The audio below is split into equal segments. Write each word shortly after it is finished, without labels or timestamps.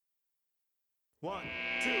1,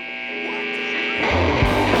 2, 1, 2,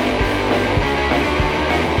 3.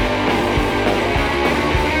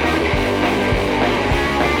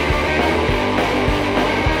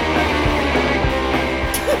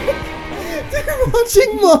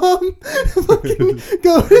 Watching mom fucking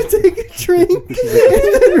go to take a drink and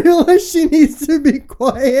then realize she needs to be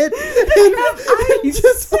quiet and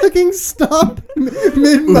just fucking stop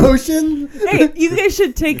mid-motion. Hey, you guys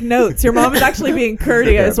should take notes. Your mom is actually being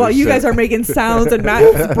courteous while you guys are making sounds and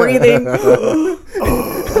Matt's breathing.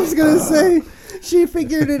 I was gonna say she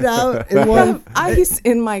figured it out in I one. have ice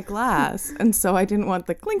in my glass, and so I didn't want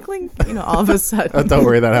the clink clink, all of a sudden. Don't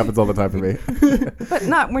worry, that happens all the time for me. But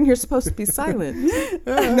not when you're supposed to be silent.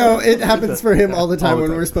 No, it happens for him all the time All the when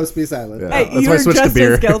time. we're supposed to be silent. Yeah. Hey, That's why I you're switched to just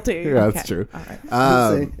beer. as guilty. Yeah, that's Okay. true.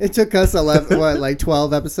 All right. It took us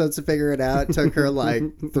 12 episodes to figure it out. It took her like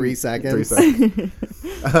 3 seconds. 3 seconds.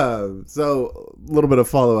 So a little bit of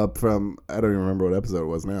follow up from, I don't even remember what episode it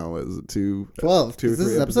was now. Was it 12. two or This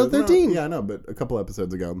three is episode episodes? 13. No, yeah, I know, but a couple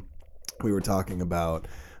episodes ago, we were talking about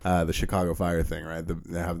the Chicago Fire thing, right?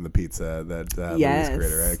 Having the pizza that Yes. Luis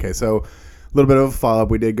created, right? Okay, so a little bit of a follow up.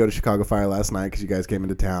 We did go to Chicago Fire last night because you guys came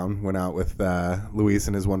into town. Went out with Luis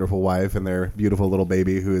and his wonderful wife and their beautiful little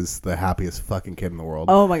baby, who is the happiest fucking kid in the world.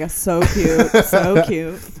 Oh my gosh, so cute. So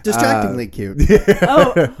cute. Distractingly cute.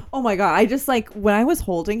 Oh my god. I just when I was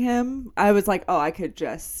holding him, I was like, oh, I could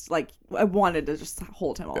just I wanted to just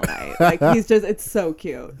hold him all night. It's so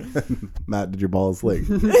cute. Matt, did your balls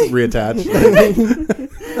reattach?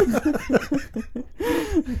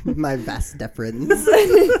 My vast deference.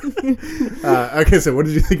 Okay, so what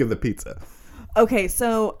did you think of the pizza? Okay,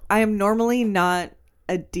 so I am normally not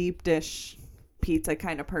a deep dish pizza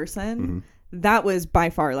kind of person. Mm-hmm. That was by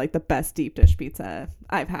far the best deep dish pizza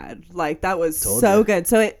I've had. That was Told so ya. good.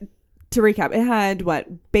 So to recap, it had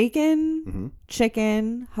bacon, Mm-hmm.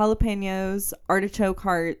 chicken, jalapenos, artichoke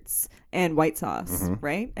hearts, and white sauce,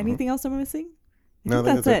 right? Anything else I'm missing? I think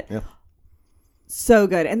that's it. Yeah. So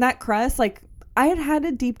good. And that crust, I had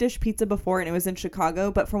a deep dish pizza before and it was in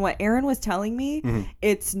Chicago, but from what Aaron was telling me,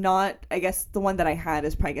 it's not, I guess the one that I had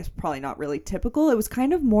is probably not really typical. It was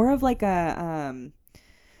kind of more of a,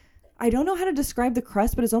 I don't know how to describe the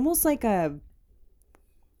crust, but it's almost like a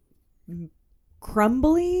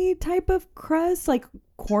crumbly type of crust,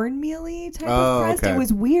 cornmealy type of crust. Okay. It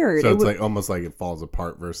was weird. So it's almost like it falls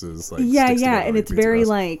apart versus sticks yeah, together and like it's pizza very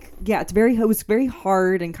crust. it was very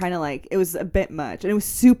hard and kind of it was a bit much, and it was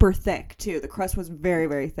super thick too. The crust was very,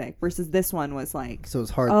 very thick versus this one was So it's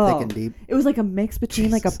hard, oh, thick, and deep. it was a mix between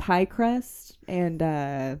a Jesus. pie crust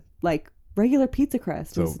and regular pizza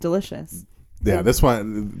crust. It was So- delicious. Yeah, this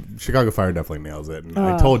one, Chicago Fire definitely nails it. And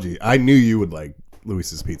I told you, I knew you would like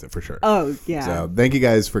Luis's pizza for sure. Oh yeah, So thank you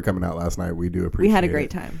guys for coming out last night. We do appreciate it. we had a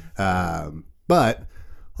great time. But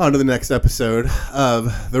on to the next episode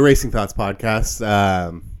of the Racing Thoughts podcast.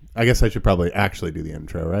 I guess I should probably actually do the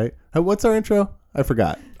intro, right? What's our intro? I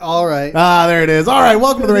forgot. All right. There it is. All right,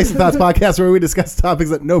 welcome to the Racing Thoughts podcast, where we discuss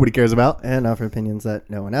topics that nobody cares about. And offer opinions that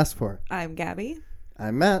no one asked for. I'm Gabby.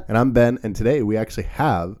 I'm Matt. And I'm Ben, and today we actually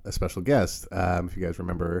have a special guest. If you guys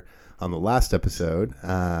remember on the last episode,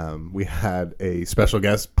 we had a special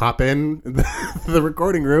guest pop in the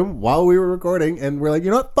recording room while we were recording, and we're like, you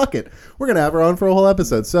know what, fuck it. We're going to have her on for a whole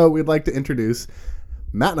episode. So we'd like to introduce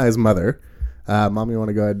Matt and I's mother. Mom, you want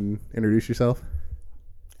to go ahead and introduce yourself?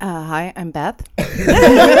 Hi, I'm Beth.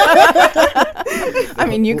 I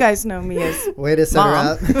mean, you guys know me as Way to set her Mom.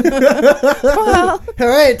 out. well. All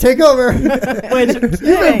right, take over. You've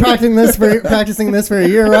been practicing this for a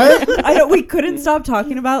year, right? I know we couldn't stop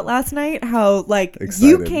talking about last night how you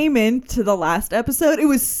Excited. came into the last episode. It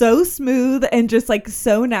was so smooth and just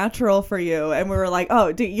so natural for you, and we were like,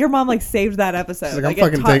 "Oh, dude, your mom saved that episode." She's like,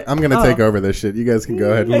 I'm going to take over this shit. You guys can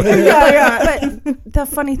go ahead. And Yeah. But the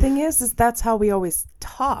funny thing is that's how we always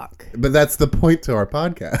talk. But that's the point to our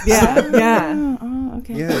podcast. Yeah. Oh,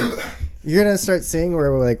 okay. Yeah. You're gonna start seeing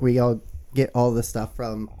where we all get all the stuff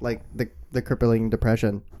from the crippling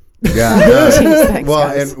depression. Yeah. Jeez, thanks, Well,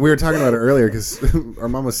 guys. and we were talking about it earlier because our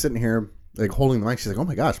mom was sitting here holding the mic. She's like, "Oh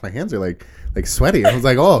my gosh, my hands are like sweaty." I was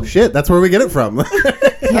like, "Oh shit, that's where we get it from."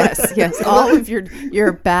 Yes. All of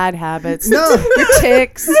your bad habits. No. Your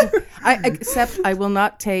tics. I will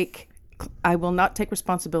not take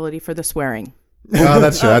responsibility for the swearing. Oh,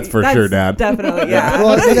 that's true. That's for sure, Dad. Definitely, yeah.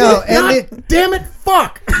 Well, no, and Damn it!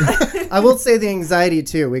 Fuck. I will say the anxiety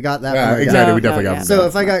too. We got that. Yeah, from our exactly. guy. We definitely got. yeah. So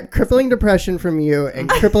if I got crippling depression from you and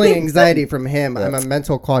crippling anxiety from him, I'm a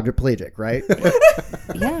mental quadriplegic, right?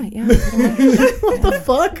 Yeah. What the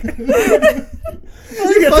fuck?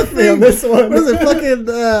 You fucked me on this one. What is it? Fucking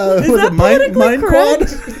was it mind quad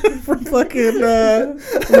from fucking?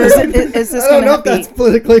 Is this I don't know gonna if that's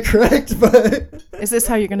politically correct, but Is this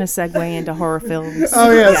how you're going to segue into horror films?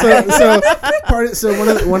 Oh yeah.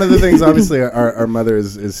 So one of the things obviously our mother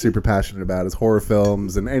is super passionate about is horror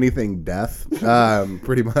films and anything death.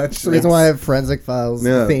 Pretty much. the reason why I have Forensic Files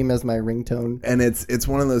Yeah. theme as my ringtone. And it's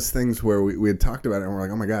one of those things where we had talked about it and we're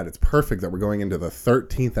like, oh my god, it's perfect that we're going into the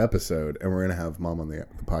 13th episode and we're gonna have Mom on the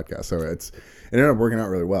podcast. So it ended up working out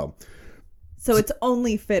really well. So it's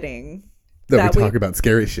only fitting That we talk about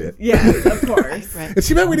scary shit. Yes, of course. Right. It's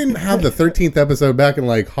too bad we didn't have the 13th episode back in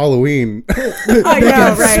like Halloween. I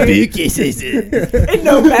know, right? Spooky season. In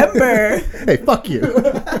November. Hey, fuck you.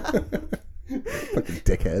 Fucking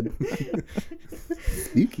dickhead.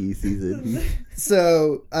 Spooky season.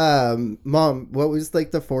 So, Mom, what was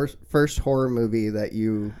like the first horror movie that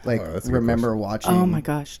you that's a good remember watching? Oh my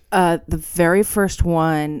gosh. The very first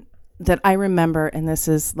one that I remember, and this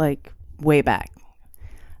is like way back,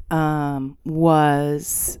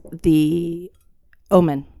 was The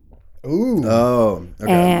Omen. Ooh. Oh,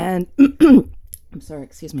 okay. And I'm sorry,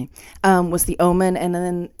 excuse me. Was The Omen, and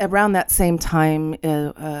then around that same time,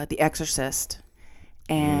 The Exorcist.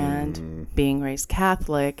 And being raised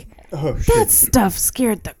Catholic, Oh shit. that stuff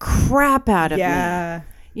scared the crap out of me. Yeah.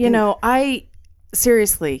 You know, I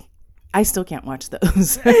still can't watch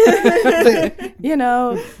those. You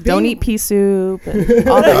know, don't eat pea soup and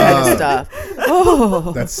all that kind of stuff.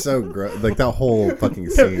 Oh, That's so gross. Like that whole fucking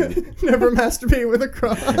scene. Never masturbate with a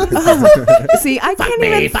cross. see, I can't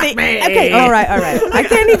even think. Okay, all right. I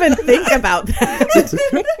can't even think about that.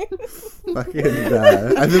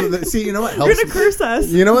 Fucking. See, you know what You're helps? gonna curse us.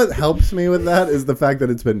 You know what helps me with that is the fact that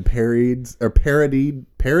it's been parodied.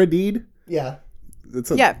 Yeah.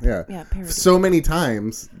 Yeah, parody. So many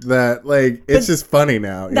times that like it's just funny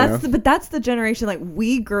now. You know? But that's the generation like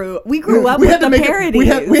we grew up we with had to the make parodies.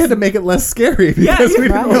 it. We had to make it less scary because Yeah, we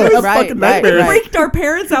didn't right, want to have right, fucking right, nightmares. It right. freaked our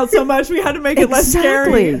parents out so much we had to make it less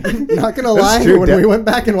scary. Exactly. Not gonna lie, true, when Dad. we went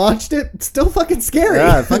back and watched it, it's still fucking scary.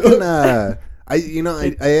 Yeah, fucking. I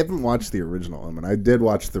haven't watched the original one. I did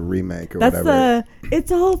watch the remake or That's whatever. it's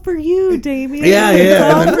all for you, Damien. Yeah. It's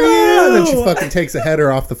all And then, for and then she you. fucking takes a header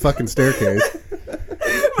off the fucking staircase.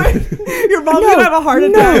 Your mom's gonna have a heart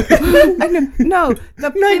attack. I know. No,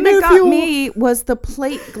 the thing Nightmare that got fuel. me was the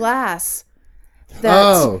plate glass. That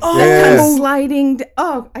Oh, kept yes. sliding.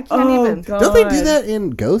 I can't even. God. Don't they do that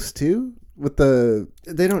in Ghost too? With the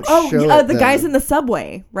They don't Oh, show the it, guys though. in the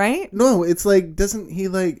subway, right? no, it's like doesn't he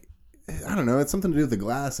like? I don't know. It's something to do with the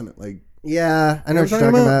glass and it like. Yeah, I know what you're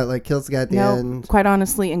talking talking about? about. Like kills the guy at the No, end. quite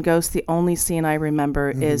honestly, in Ghost, the only scene I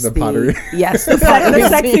remember is The pottery. Yes, the The pottery.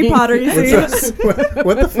 sexy scene. pottery scene.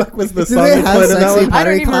 What the fuck was the Do song they that's have played in that sexy one? I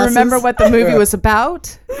pottery don't even classes? remember what the movie was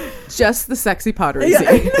about. Just the sexy pottery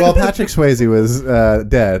scene. Well, Patrick Swayze was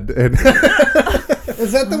dead. And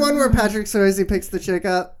Is that the one where Patrick Swayze picks the chick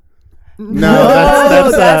up?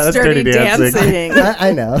 no, that's Dirty Dancing.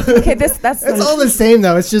 I know. Okay, that's It's all the same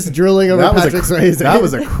though. It's just drilling over That was, Patrick Swayze. that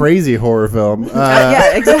was a crazy horror film.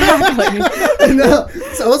 yeah, exactly. I know.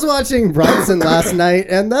 So I was watching Bronson last night,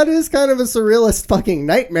 and that is kind of a surrealist fucking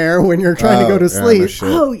nightmare when you're trying to go to yeah, no sleep. shit.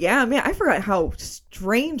 Oh yeah, man, I forgot how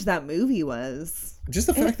strange that movie was. Just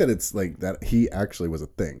the fact that it's like that he actually was a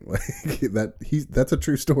thing, like that's a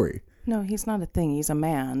true story. No, he's not a thing. He's a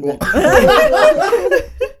man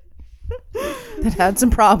that had some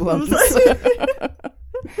problems.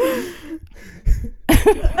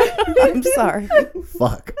 I'm sorry.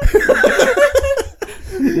 Fuck.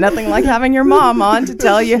 Nothing like having your mom on to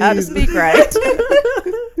tell you how to speak right.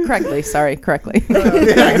 Correctly. Sorry, correctly.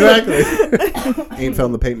 Yeah, exactly. Ain't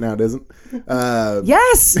found the paint now, it isn't.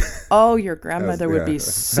 Yes. Oh, your grandmother would be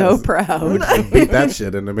so proud. Beat that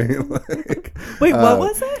shit into me. Like, Wait, what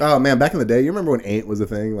was it? oh man, back in the day, you remember when ain't was a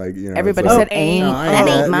thing? Like, you know, Everybody it's said like, ain't. No, I That ain't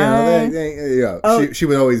ain't that, mine. yeah. Oh. She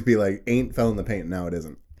would always be like, ain't fell in the paint. Now it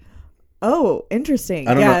isn't. Oh, interesting.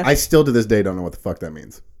 I don't yeah. know. I still to this day don't know what the fuck that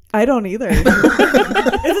means. I don't either. Is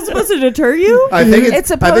it supposed to deter you? I think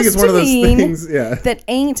It's I think it's supposed one of to those mean things. Yeah. that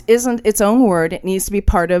ain't isn't its own word. It needs to be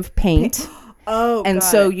part of paint. Oh, And got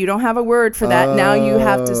so it. you don't have a word for that. Now you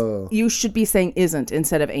have Oh. to. You should be saying isn't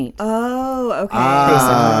instead of ain't. Oh, okay.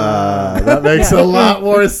 That makes a lot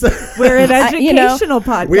more sense. We're an you know, educational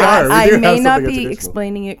podcast. We are. We I do may have not something be educational.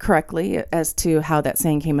 explaining it correctly as to how that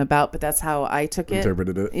saying came about, but that's how I took it.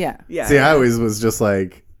 Interpreted it. Yeah. Yeah. See, I always was just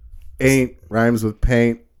like, ain't rhymes with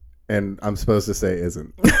paint, and I'm supposed to say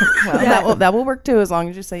isn't. Well, that will work too as long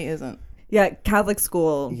as you say isn't. Yeah, Catholic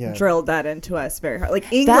school Yeah. drilled that into us very hard.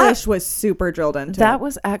 Like English was super drilled into. That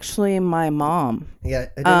was actually my mom. Yeah.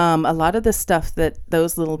 I did- A lot of the stuff that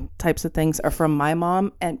those little types of things are from my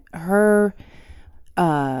mom and her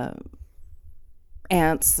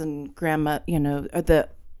aunts and grandma, are the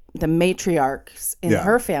matriarchs in Yeah.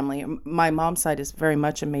 her family. My mom's side is very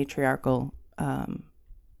much a matriarchal.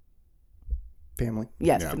 family.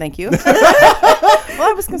 Yes, Yeah. thank you. Well,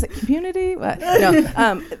 I was going to say community. What?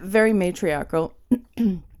 No, very matriarchal,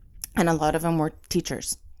 and a lot of them were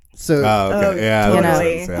teachers. So Okay. Yeah. that know.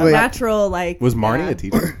 makes sense, yeah. Wait. natural. Like Was Marnie a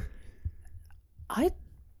teacher? I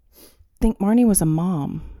think Marnie was a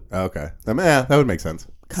mom. Okay. Yeah, that would make sense.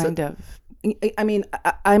 Kind of. I mean,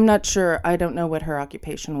 I'm not sure. I don't know what her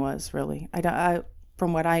occupation was really.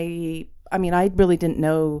 From what I really didn't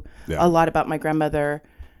know Yeah. a lot about my grandmother,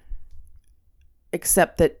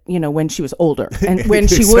 except that when she was older and when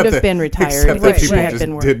she Except would have that- been retired, Except that which she people had just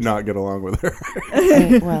been working. did not get along with her.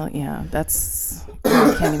 Well, yeah, that's.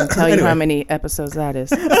 I can't even tell you how many episodes that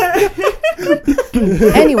is.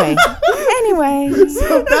 Anyway.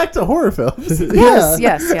 So back to horror films.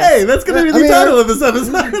 Yes. Hey, that's going to be the title of this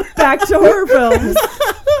episode. back to horror films.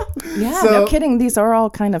 Yeah, So- no kidding. These are all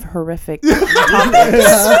kind of horrific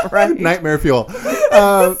topics, right? Nightmare fuel.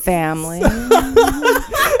 Family,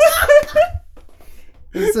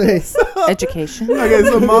 education. Okay,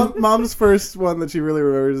 so mom's first one that she really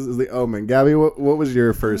remembers is The Omen. Gabby, what was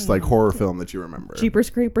your first horror film that you remember? Jeepers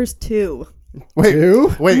Creepers 2. Wait, you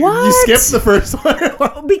What? skipped the first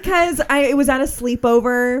one. Because it was at a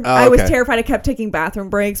sleepover. Oh, I was okay. terrified. I kept taking bathroom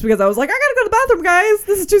breaks because I was like, I gotta go to the bathroom, guys.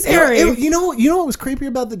 This is too scary. You know what was creepy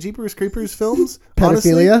about the Jeepers Creepers films?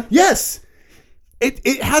 Honestly? Pedophilia? Yes.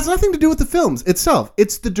 It has nothing to do with the films itself.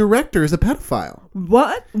 It's the director is a pedophile.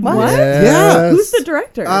 What? Yeah. Who's the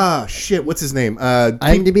director? Ah, shit. What's his name?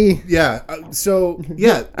 IMDb. Yeah. So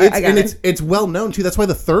yeah, I got it. it's well known too. That's why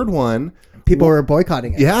the third one. People were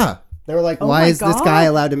boycotting it. Yeah. They were like, Oh why my is this God. guy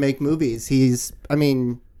allowed to make movies? Ew,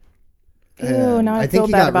 now I feel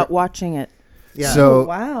he bad got about watching it. Yeah. So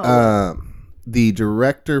wow. The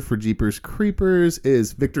director for Jeepers Creepers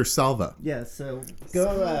is Victor Salva. yeah, so go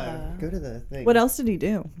to the thing. What else did he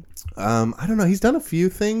do? I don't know. He's done a few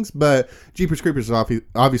things, but Jeepers Creepers is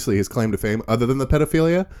obviously his claim to fame, other than the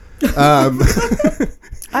pedophilia.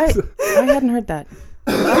 I hadn't heard that.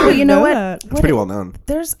 But you know what? that. It's pretty well known.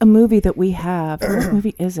 There's a movie that we have. What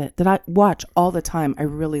movie is it that I watch all the time? I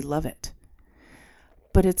really love it.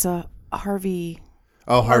 But it's a Harvey.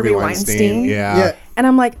 Oh, Harvey Weinstein. Weinstein? Yeah. Yeah. And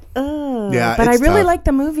I'm like, oh. Yeah, but I it's really tough. like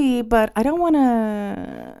the movie, but I don't want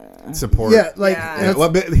to. Support. Yeah, like Yeah. Yeah, that's- well,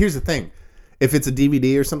 but here's the thing. If it's a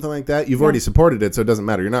DVD or something like that, you've already supported it, so it doesn't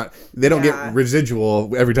matter. They don't Yeah. get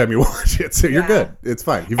residual every time you watch it, so you're Yeah. good. It's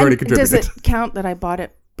fine. You've already contributed. Does it count that I bought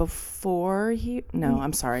it before he? No,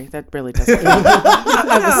 I'm sorry. That really doesn't count.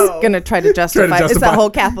 I was going to try to justify. It's justify. that whole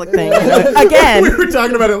Catholic thing. Again. We were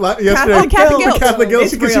talking about it yesterday. Catholic guilt. Catholic guilt.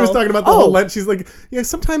 It's Because she was real. talking about the whole Lent. She's like, yeah,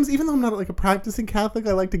 sometimes even though I'm not like a practicing Catholic,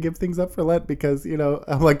 I like to give things up for Lent because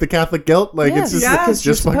I'm like the Catholic guilt. Like Yes, it's just Yeah. because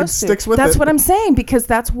you're just fucking supposed to. sticks with That's it. what I'm saying, because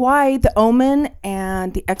that's why The Omen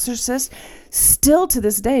and The Exorcist still to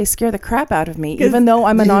this day scare the crap out of me, even though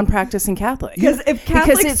I'm a non-practicing Catholic. Because if Because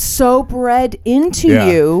Catholics, it's so bred into Yeah.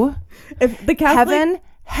 you, if the Catholic, heaven,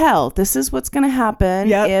 hell, this is what's going to happen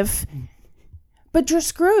Yep. but you're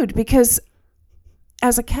screwed, because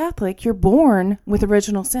as a Catholic, you're born with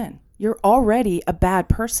original sin. You're already a bad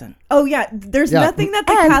person. oh yeah, there's Yeah. nothing that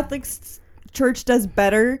the And- Catholic Church does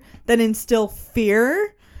better than instill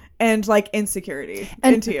fear and like insecurity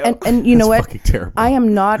into you. And you know That's what? fucking terrible. I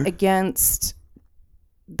am not against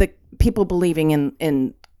the people believing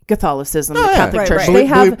in Catholicism, the yeah. Catholic Right, Church. right. They Believe-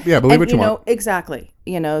 have, believe- believe and, what you want. exactly.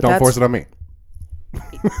 Don't that's, force it on me.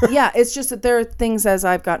 Yeah, it's just that there are things as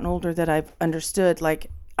I've gotten older that I've understood.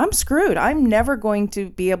 Like, I'm screwed. I'm never going to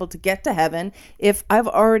be able to get to heaven if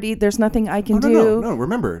there's nothing I can do. No.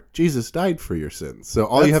 Remember, Jesus died for your sins. So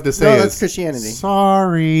all you have to say no, is that's Christianity.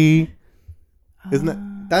 Sorry. Isn't it?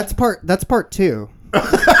 That's part 2.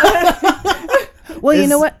 Well, you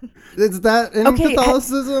know what? Is that in Okay,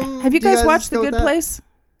 Catholicism? Have you Do guys watched The go Good with that? Place?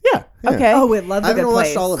 Yeah. Okay. Oh, it loves I a good haven't watched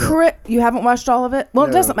place. all of it. You haven't watched all of it? Well, it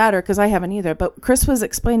No. doesn't matter because I haven't either. But Chris was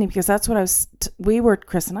explaining because that's what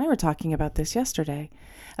Chris and I were talking about this yesterday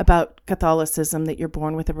about Catholicism, that you're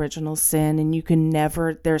born with original sin and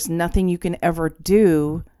there's nothing you can ever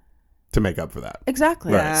do. To make up for that.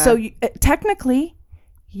 Exactly. Right. So technically,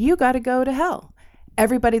 you got to go to hell.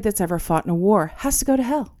 Everybody that's ever fought in a war has to go to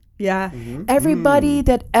hell. Yeah. Mm-hmm. Everybody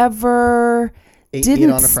that ever Ate didn't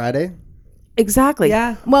meat on a Friday. Exactly.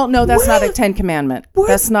 Yeah. Well, no, that's not a 10 commandment.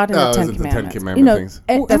 That's not in the Oh, 10 is it the 10 commandments. commandment things?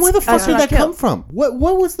 and And where the fuck that's did not that kill. come from?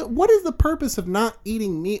 What is the purpose of not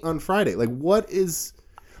eating meat on Friday? Like, what is,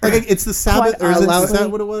 like, it's the Sabbath, Quite or is honestly-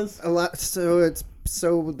 that what it was? A lot. So it's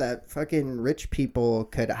so that fucking rich people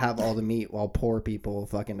could have all the meat while poor people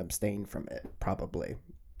fucking abstain from it. Probably.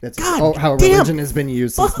 That's God how damn. religion has been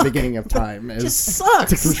used since the beginning of time. Just Is sucks.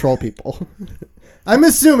 to control people. I'm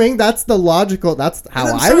assuming that's the logical. That's how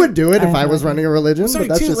I'm I sorry. would do it if I I was running a religion. Sorry,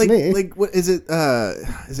 but that's too, just like, me. like, what is it?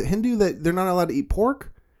 Is it Hindu that they're not allowed to eat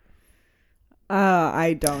pork?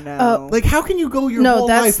 I don't know. Like, how can you go your No, whole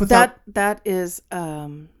that's life without? that is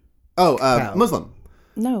Muslim.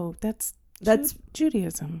 no, that's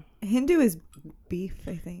Judaism. Hindu is beef,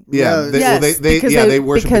 I think. Yeah, Yeah. they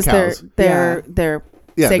worship because the cows. they're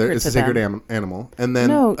Yeah, sacred it's to a sacred them. animal, and then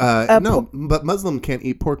No, but Muslim can't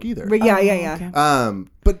eat pork either. But yeah. Okay.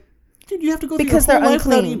 But dude, you have to go Because through your they're whole life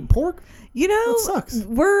without unclean. eating pork. You know, That sucks.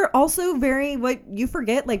 we're also what you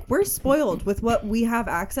forget, like, we're spoiled with what we have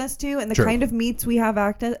access to and the True. kind of meats we have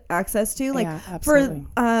access to. Like, Yeah, for,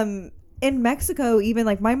 absolutely. in Mexico, even,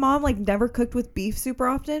 like, my mom, like, never cooked with beef super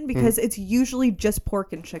often because it's usually just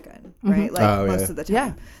pork and chicken, right? Like, Oh, most yeah. of the time.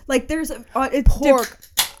 Yeah. Like, there's, it's Pork,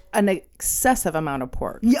 an excessive amount of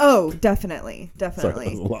pork. Oh, definitely. Sorry, that was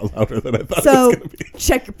Definitely. a lot louder than I thought it So, was going to be.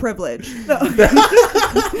 check your privilege. No.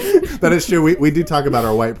 That is true. We do talk about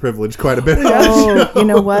our white privilege quite a bit. Oh, you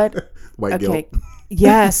know what? White Okay. guilt.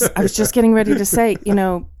 Yes, I was just getting ready to say,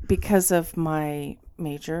 because of my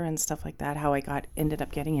major and stuff like that, how I ended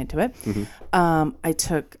up getting into it. I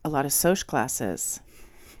took a lot of social classes.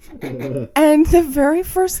 And the very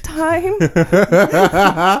first time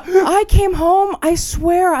I came home, I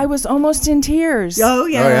swear I was almost in tears. Oh,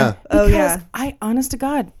 yeah. Oh, Because yeah. I, honest to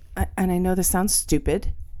God, and I know this sounds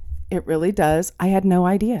stupid, it really does. I had no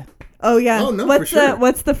idea. Oh, yeah. Oh, no, what's for sure.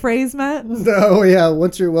 What's the phrase, Matt? Oh yeah,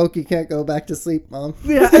 once you're woke, you can't go back to sleep, Mom.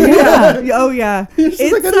 Yeah. Yeah. Oh, yeah.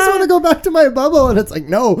 She's like, I just want to go back to my bubble, and it's like,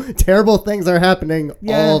 no, terrible things are happening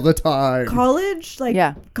Yeah. all the time. College, like,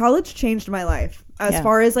 Yeah. college changed my life as Yeah.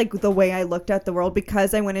 far as, like, the way I looked at the world,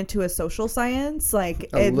 because I went into a social science, like,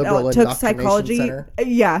 A liberal took indoctrination psychology. center.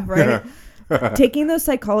 Yeah, right. Taking those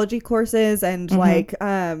psychology courses and Mm-hmm. like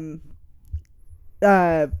and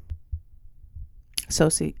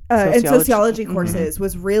sociology Mm-hmm. courses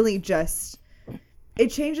was really just, it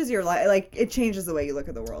changes your life. Like, it changes the way you look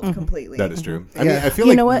at the world Mm-hmm. completely. That is true. I Yeah. mean, I feel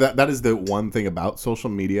You know like what? that is the one thing about social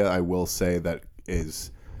media I will say that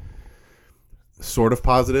is sort of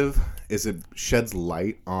positive, is it sheds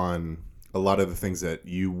light on a lot of the things that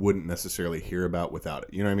you wouldn't necessarily hear about without it.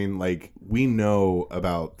 You know what I mean? Like, we know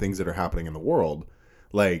about things that are happening in the world,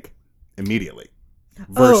 like, immediately.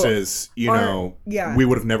 Versus, yeah. we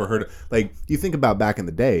would have never heard. Like, you think about back in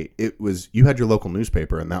the day, it was, you had your local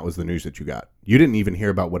newspaper and that was the news that you got. You didn't even hear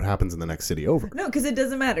about what happens in the next city over. No, because it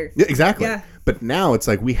doesn't matter. Yeah, exactly. Yeah. But now it's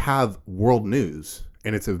like we have world news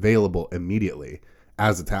and it's available immediately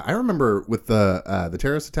as attack. I remember with the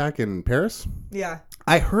terrorist attack in Paris, Yeah.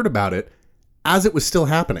 I heard about it as it was still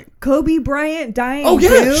happening. Kobe Bryant dying. Oh yeah,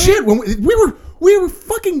 too. shit. When we were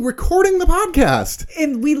fucking recording the podcast.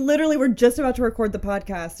 And we literally were just about to record the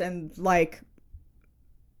podcast, and like,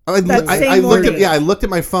 I That same looked morning. at I looked at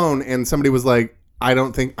my phone and somebody was like, I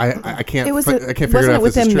don't think I can't. It was. I can't figure it Wasn't out it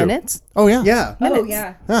if this is within true. minutes? Oh yeah. Yeah, oh Minutes.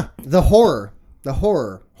 yeah. Huh. the horror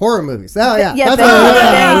movies. Oh yeah, Yeah,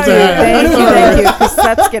 that's thank you, 'cause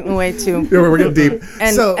that's getting way too. Yeah, we're getting deep.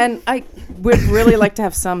 And so, I would really like to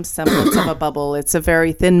have some semblance of a bubble. It's a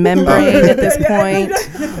very thin membrane at this point.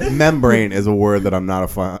 membrane is a word that I'm not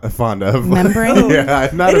fond of. Membrane? Yeah,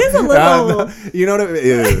 I'm not It is a little- you know what I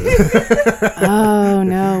mean? Oh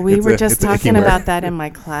no, we It's were a- just it's an icky talking word. about that in my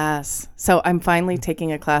class. So I'm finally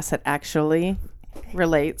taking a class that actually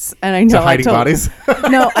relates, and I know To hiding bodies.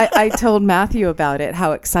 No, I told Matthew about it.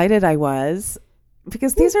 How excited I was.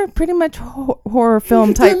 Because these are pretty much horror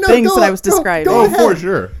film type No, things go that I on, was go- describing. go Oh, ahead. for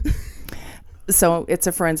sure. So it's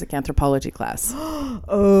a forensic anthropology class.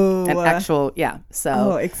 Oh. An actual, yeah. Oh,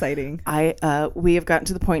 So exciting. we have gotten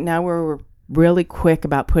to the point now where we're really quick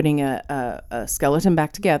about putting a skeleton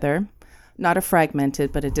back together. Not a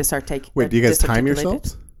fragmented, but a disarticulated. Wait, do you guys time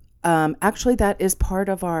yourselves? Actually, that is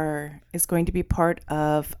going to be part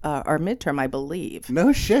of our midterm, I believe.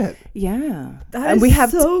 No shit. Yeah. That and is we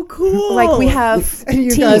have so cool. Like we have And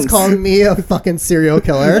you teams. guys calling me a fucking serial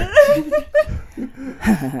killer?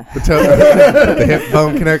 The hip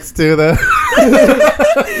bone connects to the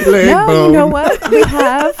leg No, bone. you know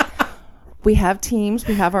what? We have teams.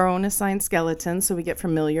 We have our own assigned skeleton, so we get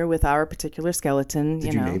familiar with our particular skeleton.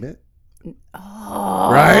 Did you name it? Oh.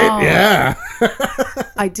 Right? Yeah.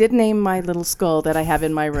 I did name my little skull that I have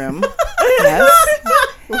in my room. Yes.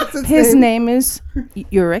 What's its His name? name is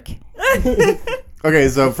Uric. Okay,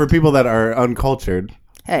 so for people that are uncultured,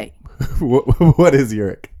 Hey, what is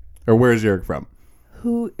Uric? Or where is Uric from?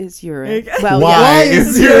 who is Uric? Well, Why yeah.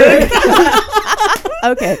 is Uric?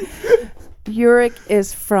 Okay. Uric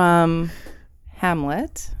is from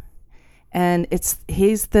Hamlet, and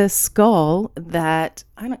he's the skull that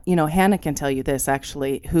Hannah can tell you this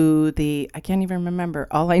actually. I can't even remember.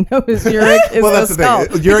 All I know is Uric is Well, that's the the skull.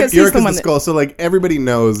 thing. Uric because he's is the one skull. So like everybody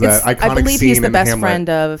knows that iconic I believe scene he's the in best Hamlet friend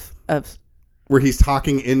of where he's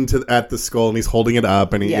talking at the skull and he's holding it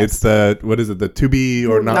up and Yes. it's the what is it, the to be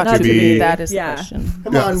or not, not to to be? be. That is Yeah. the question.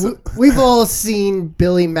 Come Yeah, on, so- we've all seen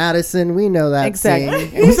Billy Madison. We know that Exactly.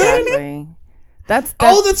 scene. Exactly. That's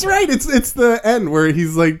Oh, that's right. It's the end where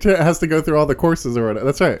he's like has to go through all the courses or whatever.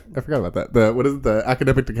 That's right. I forgot about that. What is it? The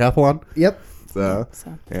academic decathlon. Yep. So,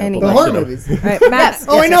 anyway. The but horror you know. movies. All right, Matt.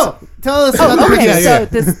 Oh, I know. Tell us about the Okay, pictures. yeah. so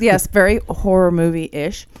this, yes, very horror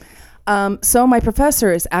movie-ish. So my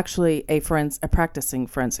professor is actually a practicing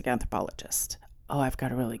forensic anthropologist. Oh, I've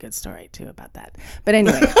got a really good story too about that. But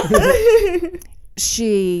anyway,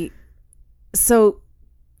 she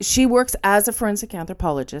works as a forensic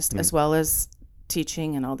anthropologist as well as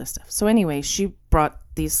teaching and all this stuff. So anyway, she brought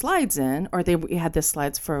these slides in, or we had the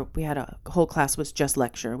slides we had a whole class was just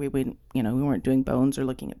lecture. We weren't doing bones or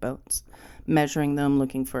looking at bones, measuring them,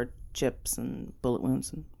 looking for chips and bullet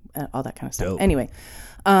wounds and all that kind of stuff. Dope. Anyway,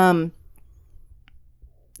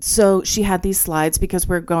 so she had these slides because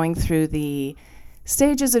we're going through the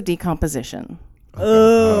stages of decomposition.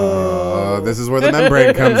 Oh, this is where the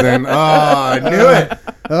membrane comes in. Oh, I knew it.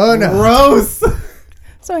 Oh, no. Gross.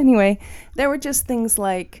 So anyway, there were just things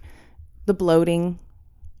like the bloating.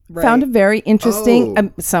 Right. Found it very interesting.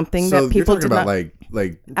 Oh. Something So that people you're talking did about not.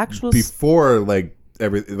 like Actual before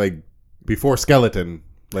before skeleton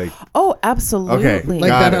like Oh, absolutely. Okay. Like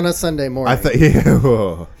Got that it. on a Sunday morning. I thought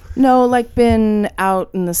yeah. No, like been out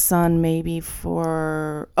in the sun maybe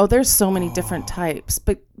for. Oh, there's so many different types,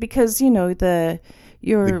 but because the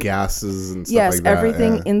your gases and stuff yes, like that.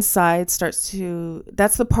 everything yeah. inside starts to.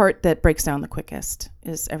 That's the part that breaks down the quickest.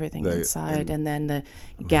 Is everything The- inside, and then the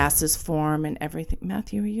gases form and everything.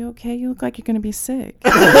 Matthew, are you okay? You look like you're going to be sick.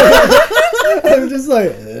 I'm just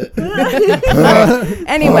like,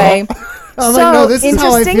 Anyway, I'm like, no, this is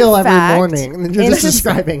how I interesting feel every fact- morning. And then you're just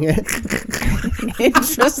describing it.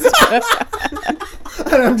 interesting.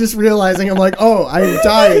 And I'm just realizing, I'm like, oh, I'm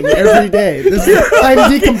dying every day. I'm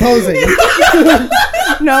decomposing.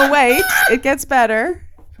 No, wait, it gets better.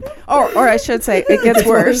 Or I should say, it gets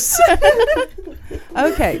worse.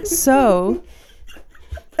 Okay, so.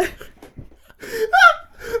 I'm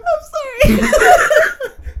sorry.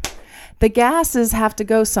 The gases have to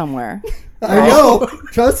go somewhere. I know.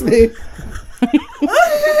 Trust me.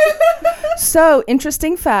 So,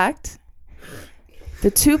 interesting fact.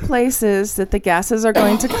 The two places that the gases are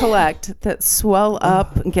going to collect that swell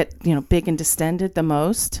up and get, big and distended the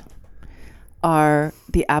most are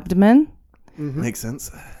the abdomen Makes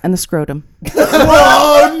sense. and the scrotum.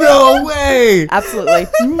 Oh no way! Absolutely.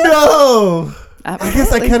 No. I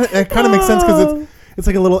guess Absolutely. that kind of makes sense because it's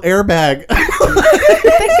like a little airbag.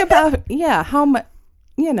 Think about, how much,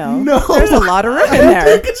 No. there's a lot of room in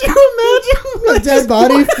there. Could you imagine? A dead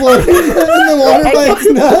body floating in the water by its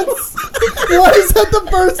nuts. Why is that the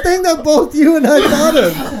first thing that both you and I thought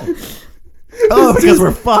of? Oh, because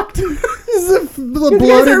we're fucked. This is a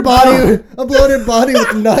bloated body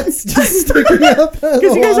with nuts just sticking up. Because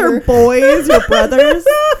You guys are boys, your brothers.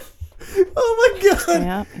 Oh my god.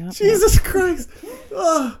 Yeah, Jesus Christ.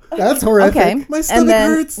 Oh, That's horrific. Okay. my stomach And then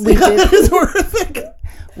hurts. we did- That is horrific.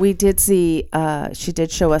 We did see. She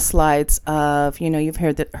did show us slides of. You've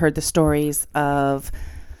heard the stories of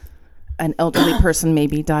an elderly person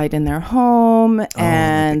maybe died in their home,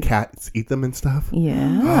 and the cats eat them and stuff.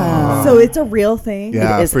 yeah, So it's a real thing.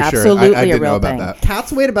 Yeah, is for sure. absolutely I a didn't real know about thing. that.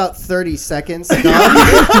 Cats wait about 30 seconds.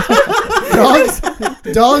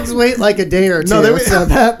 Dogs wait like a day or two. No, they wait- So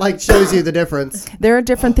that shows you the difference. there are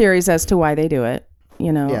different theories as to why they do it.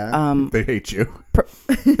 Yeah. They hate you.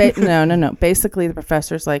 No. Basically, the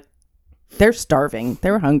professor's like, they're starving.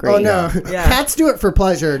 They're hungry. Oh no, Yeah. cats do it for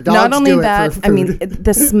pleasure. Dogs Not only do that, it for food. I mean,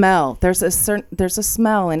 the smell. There's a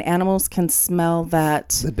smell, and animals can smell that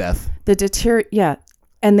The death. the Yeah,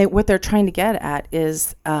 and what they're trying to get at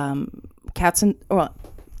is cats and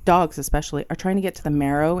dogs especially are trying to get to the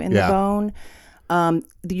marrow in Yeah. the bone.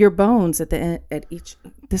 Your bones at the end, at each.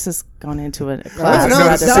 This has gone into a class. no,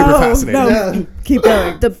 rather it's super fascinating. Yeah. Keep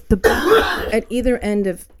going. the at either end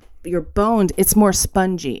of your bones, it's more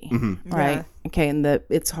spongy, Mm-hmm. right? Yeah. Okay, and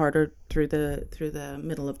it's harder through the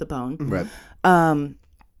middle of the bone. Right.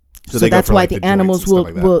 So they go that's for, why like, the joints animals and stuff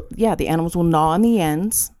like that. the animals will gnaw on the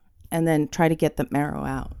ends and then try to get the marrow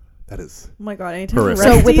out. That is. Oh my god! Anytime Horrific.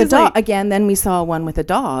 So with a Rusty's dog like- again, then we saw one with a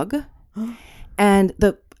dog, and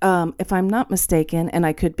if I'm not mistaken, and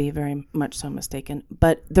I could be very much so mistaken,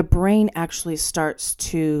 but the brain actually starts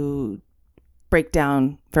to break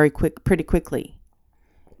down pretty quickly.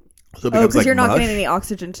 So it Oh, becomes because like you're not mush? getting any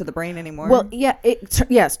oxygen to the brain anymore. Well, yeah,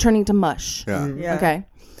 yes, turning to mush. Yeah. yeah. Okay,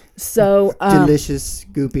 so Delicious,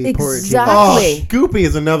 goopy porridge. exactly. Oh, goopy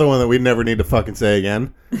is another one that we never need to fucking say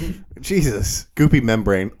again. Jesus. Goopy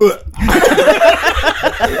membrane. Ugh.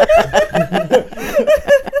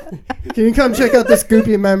 Can you come check out this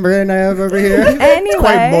goopy membrane I have over here? Anyway,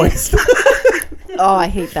 Quite moist. oh, I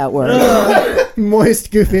hate that word.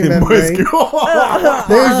 Moist goopy membrane. Moist.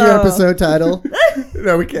 There's your episode title.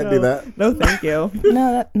 No, we can't do that. No, thank you.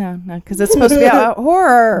 no, because it's supposed to be about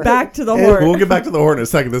horror. Back to the horror. We'll get back to the horror in a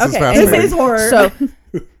second. This is Okay, fascinating. This is horror. So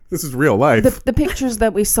This is real life. the pictures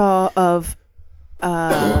that we saw of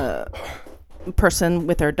a person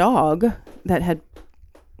with their dog that had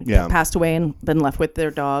yeah. passed away and been left with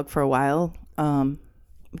their dog for a while.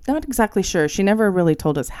 Not exactly sure. She never really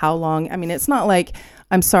told us how long. I mean, it's not like,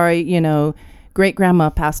 I'm sorry, great grandma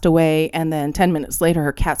passed away and then 10 minutes later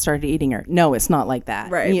her cat started eating her. No, it's not like that.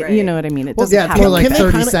 Right, You right. know what I mean? It Well, doesn't yeah, it's happen more like like Can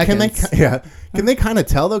that. they 30 kinda- seconds. Can they kind of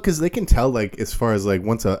tell though? Because they can tell, like, as far as like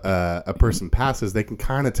once a person passes, they can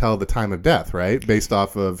kind of tell the time of death, right? Based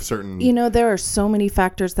off of certain. There are so many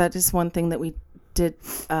factors. That is one thing that we did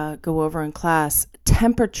go over in class.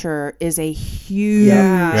 Temperature is a huge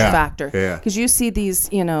Yeah. factor. Yeah. Because you see these,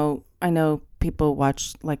 I know people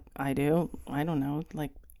watch like I do. I don't know,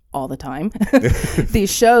 like all the time.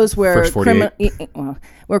 These shows where First 48.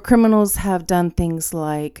 where criminals have done things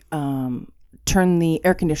like turn the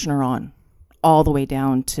air conditioner on all the way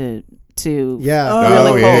down to Yeah. Oh,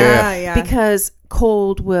 really yeah, cold. yeah. Because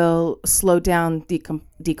cold will slow down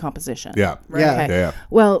decomposition. Yeah. Yeah. Okay. Yeah.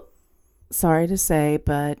 Well, sorry to say,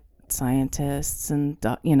 but scientists and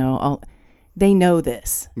all they know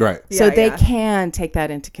this, Right. so Yeah, they yeah. can take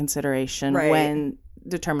that into consideration Right. when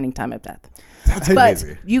determining time of death. That's But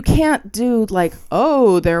crazy. you can't do like,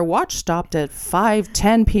 oh, their watch stopped at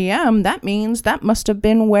 5:10 p.m. That means that must have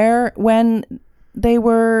been when they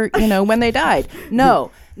were, when they died.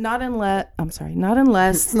 No, not unless. I'm sorry, not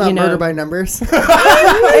unless It's not murder by numbers.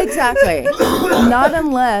 exactly. Not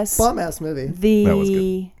unless Bomb ass movie. That was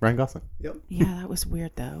the good. Ryan Gosling. yeah, that was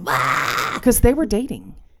weird though, because they were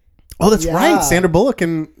dating. Oh, that's Yeah. right. Sandra Bullock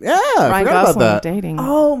and I Ryan forgot Gosling about were that. dating.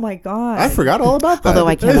 Oh my god. I forgot all about that. Although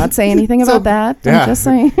I cannot say anything about that. Yeah. I'm just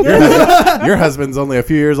saying. Your husband's only a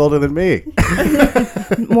few years older than me.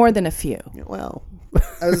 More than a few. Well.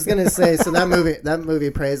 I was gonna say, so that movie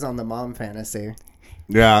preys on the mom fantasy.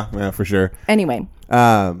 Yeah, for sure. Anyway.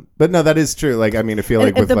 But no, that is true. Like, I mean, I feel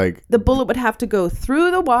like with the bullet would have to go through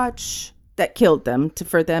the watch that killed them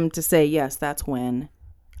for them to say, yes, that's when.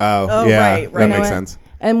 Oh, yeah, right, that right. makes You know sense.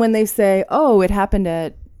 And when they say, oh, it happened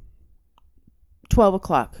at 12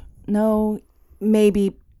 o'clock. No,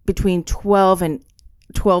 maybe between 12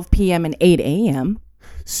 p.m. and 8 a.m.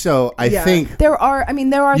 So I Yeah. think There are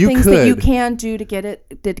You things that you could can do to get it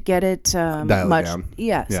dial it much. down.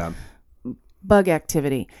 Yes. Yeah, Bug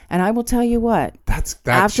activity. And I will tell you what, that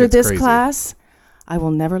after shit's this crazy. class, I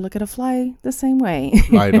will never look at a fly the same way.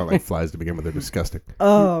 I don't like flies to begin with; they're disgusting.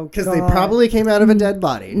 Oh, Because they probably came out of a dead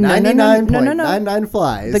body. No, no, no, no, no, no. 99.99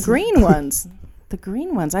 flies. The green ones. The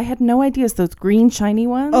green ones. I had no idea. Those green shiny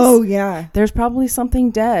ones. Oh yeah. There's probably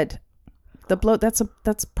something dead.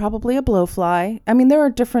 That's probably a blowfly. I mean, there are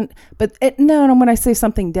different, but when I say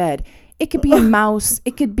something dead, it could be a mouse.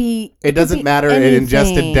 It could be. It doesn't could be matter. It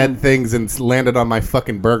ingested anything. dead things and landed on my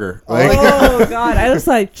fucking burger. Like, Oh god, I just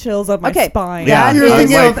like chills up my Okay. spine. Yeah. You're I'm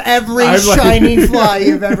thinking like- of every I'm like- shiny fly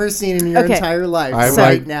you've ever seen in your Okay. entire life I'm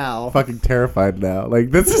right like now. fucking terrified now.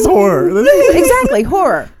 Like, this is horror. Exactly,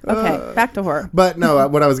 horror. Okay, back to horror. But no,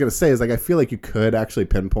 what I was gonna say is, like, I feel like you could actually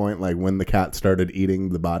pinpoint like when the cat started eating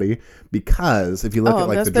the body, because if you look Oh, at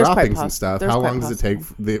like the there's quite droppings and poss- stuff, there's how quite long does it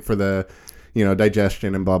take for the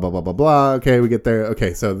digestion and blah blah blah blah blah. Okay, we get there.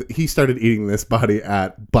 Okay, so he started eating this body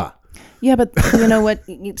at Yeah, but you know what?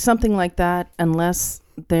 Something like that, unless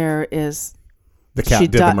there is The cat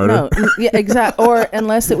did the murder. No, yeah, exactly. Or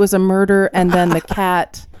unless it was a murder, and then the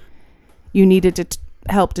cat, you needed to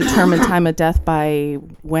help determine time of death by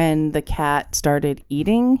when the cat started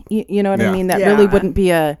eating. You know what I Yeah. mean? That Yeah. really wouldn't be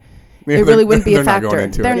a. Yeah, It really wouldn't be a they're not factor. going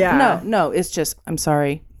into it. Yeah. No. It's just. I'm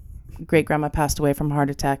sorry. Great grandma passed away from a heart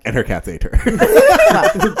attack. And her cats ate her.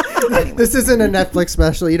 This isn't a Netflix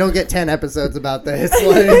special. You don't get 10 episodes about this.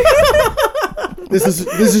 Like, this is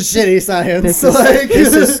shitty science. This is, Like,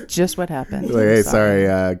 this is just what happened. like, hey, I'm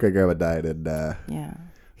sorry, great grandma died, and Yeah.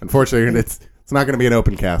 unfortunately, it's not going to be an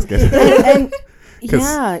open casket. And 'Cause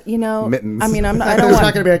yeah, you know, mittens. I mean, I don't there's not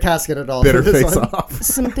want going to be a casket at all. Bit her for this face one. off.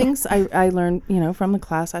 some things I learned, from the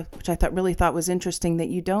class, which I really thought was interesting that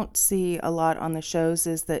you don't see a lot on the shows,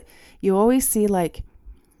 is that you always see like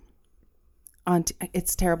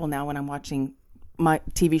it's terrible now when I'm watching my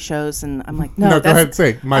TV shows and I'm like, No, go ahead,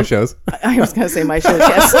 say my shows. I was going to say my shows,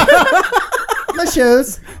 yes. My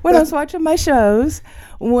shows. When I was watching my shows,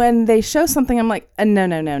 when they show something, I'm like,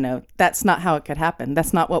 no. That's not how it could happen.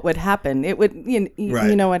 That's not what would happen. It would, you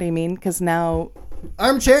Right. know what I mean? Because now,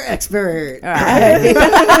 Armchair expert.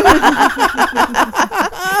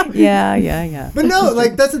 yeah. But no,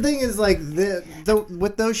 like that's the thing is like the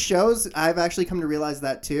with those shows, I've actually come to realize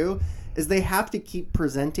that too, is they have to keep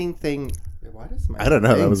presenting things. Why does my I don't know.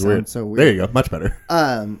 That thing was sound weird. So weird. There you go. Much better.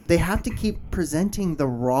 They have to keep presenting the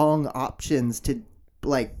wrong options to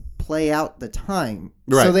like play out the time.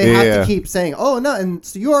 Right. So they Yeah, have yeah. to keep saying, "Oh no," and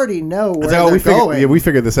so you already know where It's like, they're oh, going. we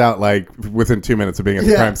figured this out like within 2 minutes of being at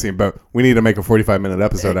the Yeah. crime scene, but we need to make a 45-minute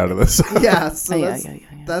episode out of this. Yeah, so Yeah, that's, yeah.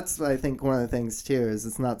 that's I think one of the things too is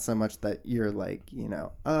it's not so much that you're like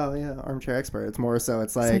oh yeah, armchair expert. It's more so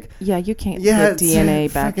it's like Yeah, you can't Yeah, put it's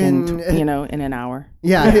DNA back in, fucking- in an hour.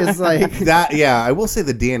 yeah, it's like That I will say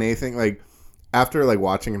the DNA thing, like after like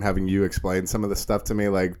watching and having you explain some of the stuff to me,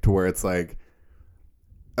 like to where it's like,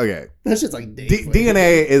 okay, that's just like days later.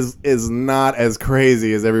 DNA is not as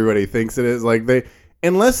crazy as everybody thinks it is. Like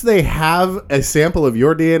unless they have a sample of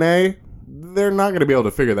your DNA, they're not going to be able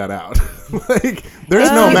to figure that out. Like there's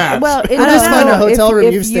no match. Well, I'll just find a hotel room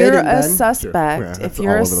if you've stayed you're in, a then. suspect, Sure. Yeah, if it's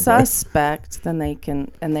you're all a over the place. suspect, then they can,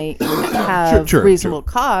 and they have True, reasonable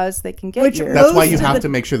cause, they can get Which you. That's why goes you to have the- to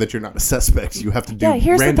make sure that you're not a suspect. You have to do Yeah,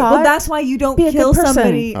 here's the random. thought. Well, that's why you don't Be a good kill person.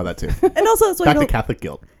 somebody. Oh, that too. And also, that's why Back you to don't, Catholic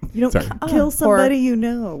guilt. you don't Sorry. kill or- somebody you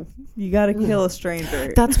know. You got to kill a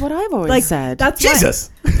stranger. That's what I've always like said. that's why-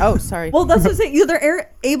 Jesus. Oh, sorry. Well, that's what I'm saying. They're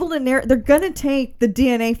able to narrate. They're gonna take the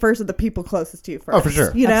DNA first of the people closest to you first. Oh, for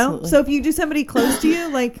sure. You know. Absolutely. So if you do somebody close to you,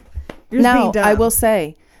 like you're just now, being dumb. I will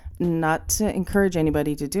say, not to encourage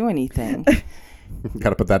anybody to do anything.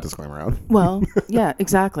 Got to put that disclaimer on. Well, yeah,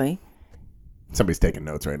 exactly. Somebody's taking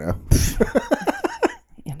notes right now.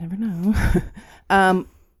 You never know.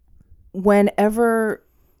 Whenever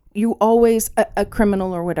you always, a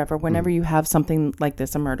criminal or whatever, whenever you have something like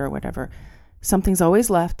this, a murder or whatever, something's always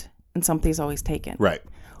left and something's always taken. Right.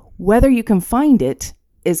 Whether you can find it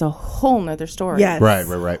is a whole nother story. Yes.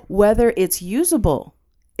 Right. Whether it's usable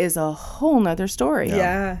is a whole nother story.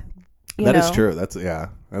 Yeah. You That is know? true.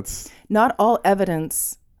 That's Not all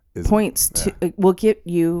evidence is- points to, will get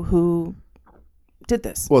you who did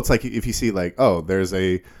this. Well, it's like if you see like, oh, there's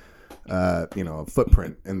a a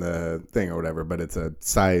footprint in the thing or whatever, but it's a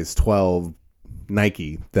size 12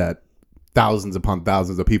 Nike that thousands upon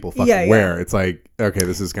thousands of people fucking Yeah, yeah. wear. It's like, okay,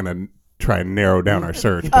 this is gonna try and narrow down our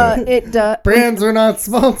search. But It Brands are not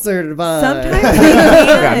sponsored by. Sometimes they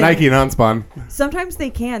can. yeah, Nike non-spawn. Sometimes they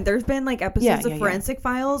can. There's been like episodes Yeah, of yeah, yeah. Forensic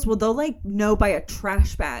Files where they'll like know by a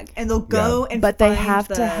trash bag and they'll go and but they find have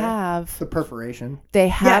the, to have the perforation. they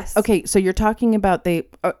have Yes. okay, so you're talking about the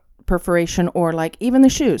perforation or like even the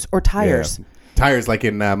shoes or tires. Yeah. Tires like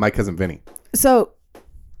in My Cousin Vinny. So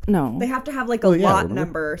no. They have to have like a Oh, yeah, lot remember?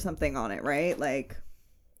 number or something on it, right? Like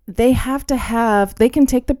They have to have they can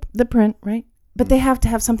take the print, right? But they have to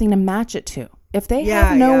have something to match it to. If they Yeah,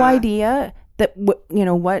 have no yeah. idea that what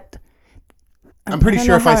I'm pretty I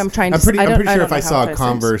sure don't if know I, how I'm trying to I'm pretty, s- I I'm don't- pretty I sure don't if I know how saw to a say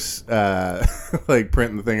Converse like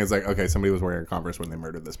print, the thing is like, okay, somebody was wearing a Converse when they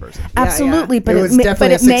murdered this person. Absolutely, but It was but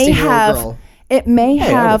definitely it a may 16-year-old have girl. it may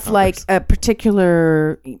Hey, I love have like Converse. a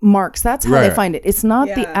particular marks. That's how Right, they right. find it. It's not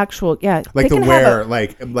the Yeah. actual Like they the can have wear,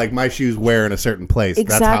 a- like my shoes wear in a certain place.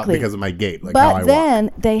 That's how Exactly. because of my gait, like how I but walk.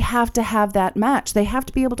 then they have to have that match. They have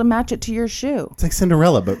to be able to match it to your shoe. It's like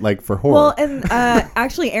Cinderella, but like for horror. well, and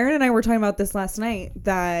actually, Aaron and I were talking about this last night.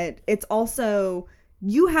 That it's also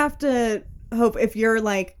you have to hope if you're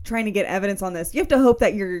like trying to get evidence on this, you have to hope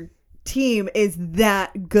that your team is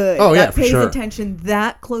that good. Oh, yeah, that for pays sure. attention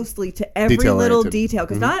that closely to every Detail-oriented. little detail,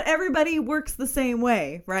 because not everybody works the same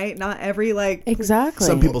way, right? Not every Exactly.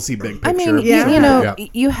 Some people see big picture. I mean, Yeah. you know, Yeah.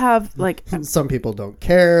 you have like, Some people don't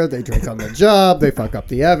care. They drink on the job. They fuck up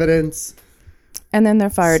the evidence. and then they're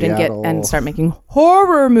fired Seattle. and start making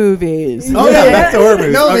horror movies. Oh yeah, back to horror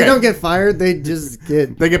movies. No, they Okay. don't get fired. They just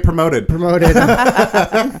get They get promoted. promoted.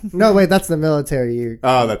 No, wait, that's the military.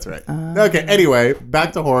 Oh, that's right. Okay. Anyway,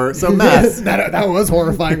 back to horror. So Matt. That was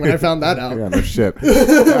horrifying when I found that out. Yeah, no shit.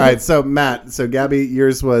 All right. So Matt. So Gabby,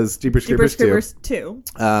 yours was Jeepers Jeepers Creepers 2. Creepers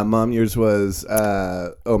 2. Mom, yours was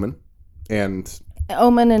Omen, and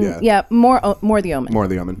Omen and more the Omen. more of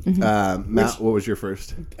the Omen. Matt, what was your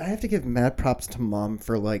first? I have to give mad props to Mom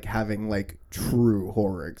for like having like true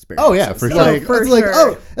horror experience. Oh yeah, for sure. Like, for it's like, sure.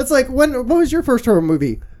 oh, it's like what was your first horror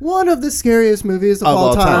movie? One of the scariest movies of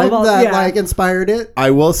all time Of all- that yeah. like inspired it.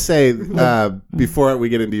 I will say before we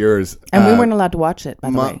get into yours, And we weren't allowed to watch it, by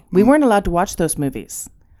the way. We weren't allowed to watch those movies.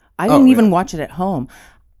 I didn't even watch it at home.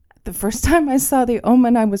 The first time I saw The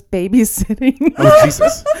Omen, I was babysitting. Oh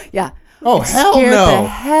Jesus! Yeah. Oh hell Scared no! the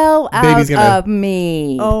hell Baby's out gonna- of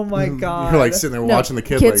me. Oh my god. You're like sitting there watching the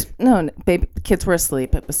kid. kids, Like, no, baby, kids were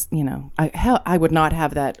asleep. It was, I would not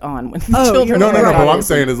have that on when the Oh, children no. were But what I'm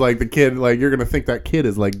obviously- saying is like the kid. Like you're gonna think that kid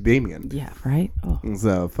is like Damien. Yeah, right? Oh.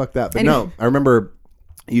 So fuck that. But Anyway. no, I remember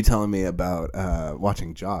you telling me about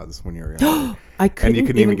watching Jaws when you were young. I couldn't,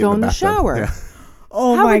 even get go in the bathtub. shower. Yeah.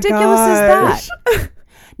 Oh How my ridiculous gosh. is that?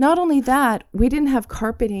 Not only that, we didn't have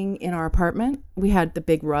carpeting in our apartment. We had the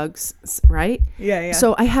big rugs, right? Yeah, yeah.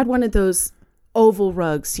 So I had one of those oval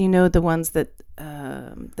rugs, the ones that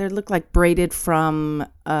they look like braided from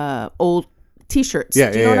old T-shirts. Yeah,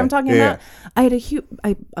 Do you yeah, know what yeah. I'm talking Yeah, about? I had a huge,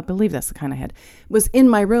 I believe that's the kind I had. It was in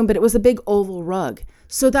my room, but it was a big oval rug.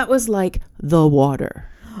 So that was like the water.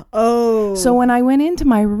 Oh. So when I went into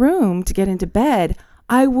my room to get into bed,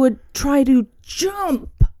 I would try to jump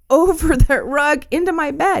over that rug into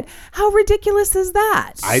my bed. How ridiculous is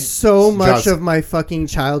that? So much Jaws. of my fucking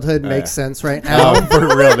childhood makes sense right now. Oh,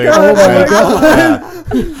 for real, dude. Oh my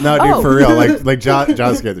god! No, dude, Oh. for real. Like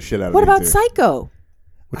Jaws scared the shit out of What me. about too. Psycho?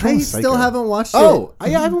 Which one I was still Psycho? haven't watched it. Oh, I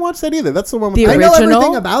haven't watched that either. That's the one with The I know original?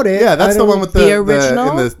 everything about it. Yeah, that's I the one don't- with The original?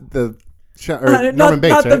 in the or not, Norman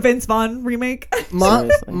Bates, not the right? Vince Vaughn remake. Mom,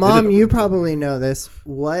 Seriously. Mom, you probably know this.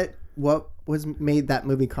 What was made that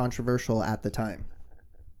movie controversial at the time?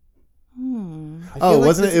 I feel Oh, like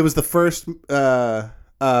wasn't this- it? It was the first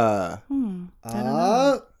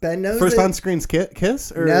Ben knows first it. on-screen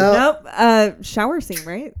kiss? Or? No. Nope. Shower scene,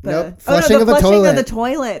 right? Nope. Flushing of a flushing toilet. of the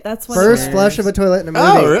toilet. That's what First it is. flush of a toilet in a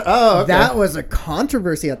movie. Oh, okay. That was a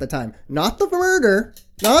controversy at the time. Not the murder.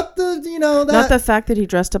 Not the that. Not the fact that he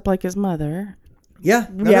dressed up like his mother. Yeah.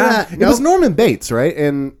 None Yeah. Of that. It was Norman Bates, right?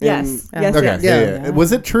 Yes. Yes. Okay. Yes. Yeah.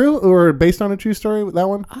 Was it true or based on a true story? That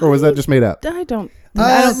one, or was that just made up? I don't.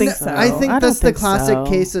 I don't think so. I think I don't that's the think classic so.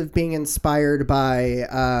 case of being inspired by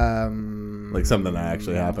Like something that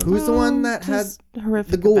actually happened. who's the one that had Just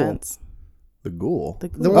horrific the ghoul. events. The ghoul? The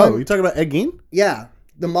The ghoul. Oh, one- you talking about Ed Gein?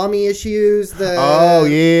 the mommy issues, the Oh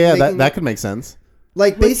yeah, making- that could make sense.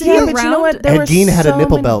 like Was basically he Yeah, but you know what? There Ed were Gein had a so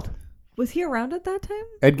nipple many- belt. Was he around at that time?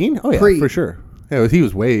 Ed Gein? Oh yeah, Pre. for sure. Yeah, he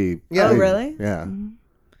was way. Yeah. Oh, really? Yeah.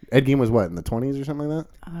 Ed Gein was what, in the 20s or something like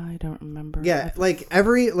that? I don't remember. yeah, like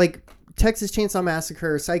every like Texas Chainsaw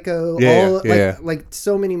Massacre, Psycho, Yeah, all yeah. like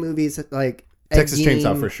so many movies like Ed Texas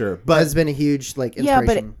Chainsaw Gein for sure. has But been a huge like Yeah,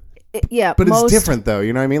 inspiration. but most, it's different though,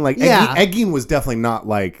 you know what I mean? Like Yeah. Ed Gein was definitely not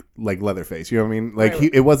like Leatherface, you know what I mean? Like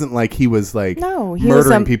it wasn't like he was like No, he was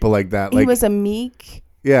murdering a- people like that. He Like was a meek,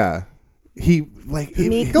 yeah. He like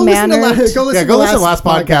meek Go listen to mannered. go listen yeah, to go listen to last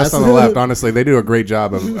podcast podcast on the left. Honestly, they do a great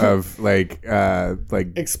job of like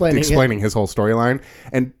Explaining his whole storyline,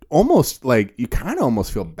 and almost like you kind of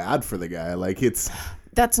almost feel bad for the guy. Like it's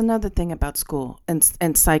That's another thing about school and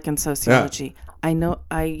psych and sociology. I know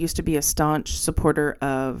I used to be a staunch supporter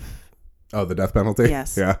of, the death penalty.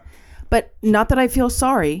 Yes. Yeah. but not that I feel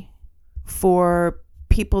sorry for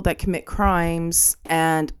people that commit crimes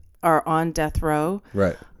and are on death row.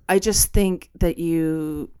 Right. I just think that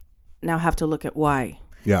you now have to look at why.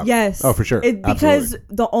 Yeah. Yes. Oh, for sure. Because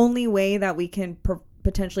Absolutely. the only way that we can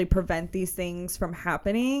potentially prevent these things from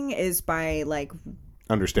happening is by like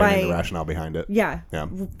Understanding by- the rationale behind it. yeah, Yeah.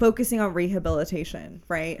 focusing on rehabilitation,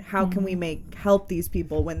 right? How can we help these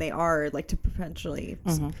people when they are like to potentially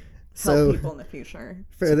help So- people in the future?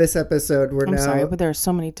 For this episode, we're I'm now sorry, but there are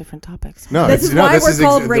so many different topics. No, This is why we're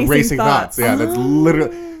called the Racing Thoughts. Yeah, that's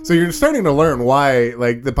literally. So you're starting to learn why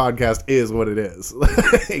like the podcast is what it is.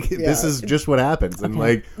 Like, This is just what happens, and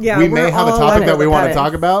like Yeah, we may we're have a all topic at that it we with want to that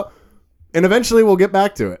talk is. about. And eventually we'll get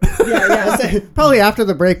back to it. Probably after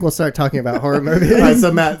the break, we'll start talking about horror movies. All right, so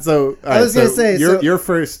Matt, I was gonna say, your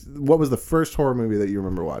first. What was the first horror movie that you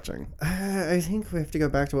remember watching? I think we have to go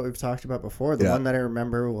back to what we've talked about before. The one that I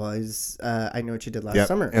remember was I Know What You Did Last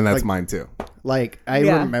Summer. And that's mine too. Like, I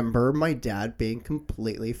remember my dad being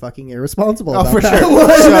completely fucking irresponsible. Oh, about for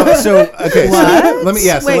that. sure. Okay, so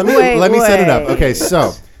let me set it up. Okay,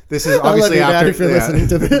 so this is obviously after if you're listening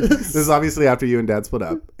to this. This is obviously after you and Dad split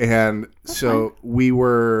up, and so we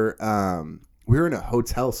were in a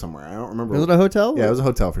hotel somewhere. I don't remember. Was it a hotel? Yeah, it was a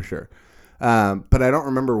hotel for sure. But I don't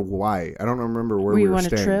remember why. I don't remember where we were on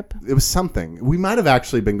staying. a trip? It was something. We might have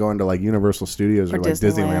actually been going to like Universal Studios or like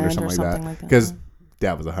Disneyland or something like that. Because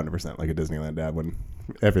Dad was 100% like a Disneyland dad when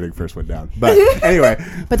everything first went down. But anyway.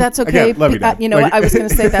 But that's okay. Again, love you, Dad. You know what? I was going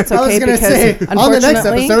to say that's okay. I was going to because say, on the next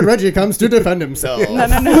unfortunately- episode, Reggie comes to defend himself.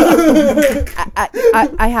 No.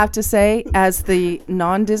 I have to say, as the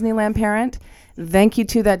non-Disneyland parent, thank you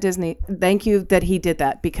to that Disney. Thank you that he did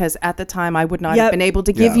that, because at the time I would not have been able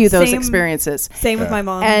to give you those experiences. Same with my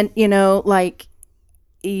mom. And like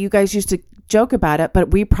you guys used to joke about it,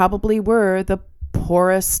 but we probably were the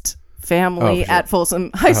poorest family at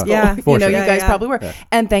Folsom High School. Yeah. You know, sure. you guys Yeah. probably were. Yeah.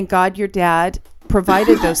 And thank God your dad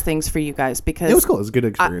provided those things for you guys, because It was cool. It was a good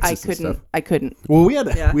experience. I couldn't. Well, we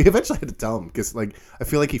eventually had to tell him, because like I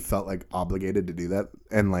feel like he felt like obligated to do that,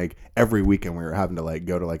 and like every weekend we were having to like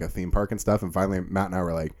go to like a theme park and stuff, and finally Matt and I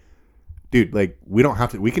were like, dude, like we don't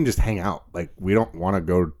have to. We can just hang out. Like we don't want to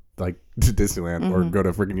go like to Disneyland or go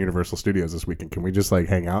to freaking Universal Studios this weekend. Can we just like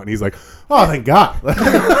hang out? And he's like, oh, thank God.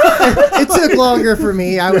 It took longer for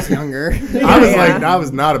me. I was younger. I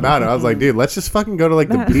was not about it. I was like, dude, let's just fucking go to like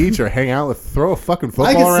the beach or hang out throw a fucking football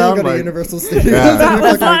I can around. still go to like, Universal Studios. Yeah. that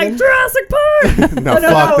was like Jurassic Park. no,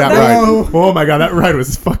 fuck that ride. Oh my God, that ride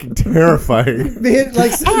was fucking terrifying.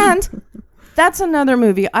 And that's another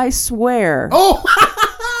movie, I swear. Oh,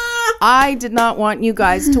 I did not want you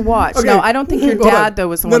guys to watch. Okay. No, I don't think your Hold on. dad though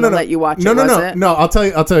was the one that let you watch it. Was it? No. I'll tell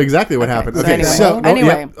you exactly what happened. so Okay,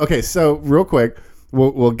 anyway. okay, so real quick,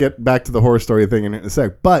 we'll get back to the horror story thing in a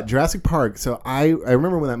sec. But Jurassic Park. So I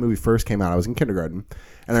remember when that movie first came out. I was in kindergarten,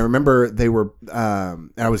 and I remember they were.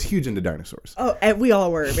 And I was huge into dinosaurs. Oh, and we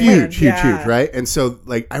all were. Huge, right? And so,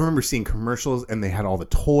 like, I remember seeing commercials, and they had all the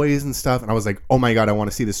toys and stuff, and I was like, "Oh my God, I want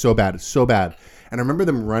to see this so bad, so bad." And I remember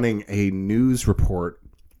them running a news report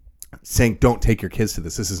saying, "Don't take your kids to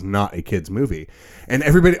this. This is not a kids movie." And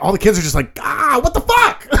everybody, all the kids are just like, what the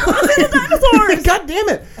fuck? Dinosaurs! God damn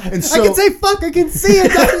it! And so I can say fuck. I can see a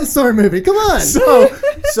dinosaur movie. Come on.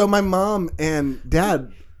 so my mom and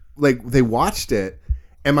dad, like, they watched it.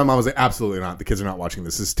 And my mom was like, absolutely not. The kids are not watching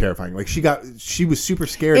this. This is terrifying. Like she was super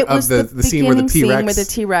scared It of was the scene where the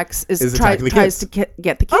T-Rex is attacking the tries kids. to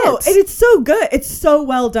get the kids. Oh, and it's so good. It's so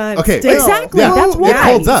well done. Okay, still. exactly. Yeah. That's It why.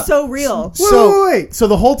 holds up. So real. Wait. So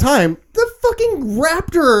the whole time, The fucking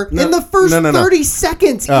raptor No, in the first no. 30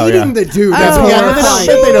 seconds Oh, eating yeah. the dude. That's Oh, yeah,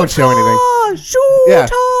 wow. they don't show anything. Yeah.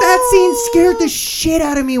 That scene scared the shit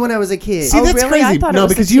out of me when I was a kid. See, that's really? crazy. I thought it no, was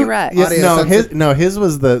the because you. T-Rex. Yeah, Audio no, his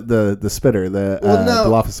was the spitter, the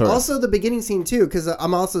Dilophosaurus. Also the beginning scene too, because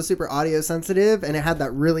I'm also super audio sensitive, and it had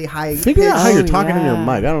that really high. Figure out how pitch. you're talking in your yeah.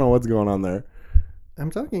 mic. I don't know what's going on there.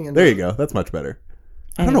 I'm talking. In There you go. That's much better.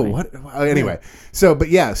 I don't know what. Anyway, so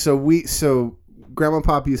Grandma and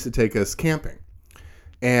Pop used to take us camping,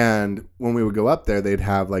 and when we would go up there, they'd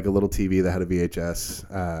have like a little TV that had a VHS.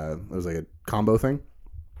 It was like a combo thing,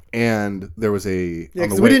 and there was a. Yeah,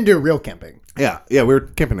 because we didn't do real camping. Yeah, we were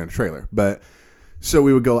camping in a trailer, but so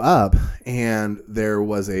we would go up, and there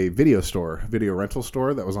was a video rental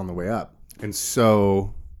store that was on the way up, and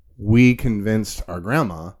so we convinced our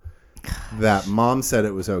grandma that Mom said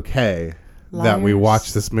it was okay that we Liars.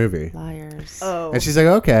 watch this movie, Liars. Oh. and she's like,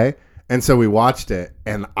 okay, and so we watched it,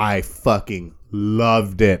 and I fucking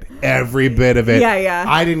loved it, every bit of it. Yeah.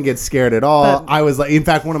 I didn't get scared at all. I was like, in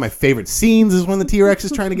fact, one of my favorite scenes is when the T-Rex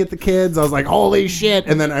is trying to get the kids. I was like, holy shit.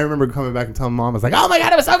 And then I remember coming back and telling Mom, I was like, oh my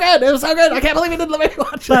God, it was so good. It was so good. I can't believe you didn't let me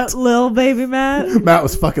watch That it. little baby Matt. Matt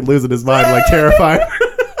was fucking losing his mind, like terrified.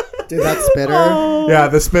 Dude, that spitter. Yeah,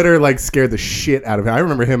 the spitter like scared the shit out of him. I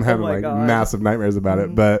remember him having my like God. massive nightmares about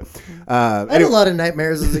it. But I had a lot of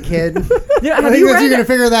nightmares as a kid. Yeah, I have think you that you're read? gonna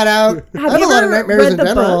figure that out. I have a you lot of ever nightmares read in the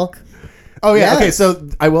general. book? oh yeah, Yes. okay. So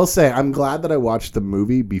I will say I'm glad that I watched the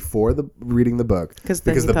movie before reading the book Because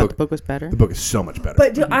the book was better. the book is so much better.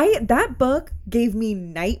 But that book gave me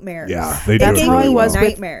nightmares. Yeah, they do That it gave really me well.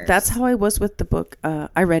 nightmares. That's how I was with the book.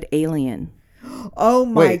 I read Alien. Oh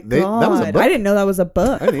my Wait, that was a God! book? I didn't know that was a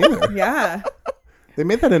book. I didn't either. Yeah. They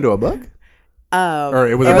made that into a book, Oh, or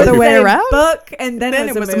it was a other movie? way Said around. book, and then Then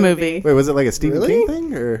it was a movie. Wait, was it like a Stephen Really? King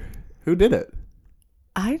thing, or who did it?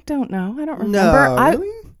 I don't know. I don't remember. No,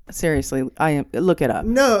 really? Seriously, I am. Look it up.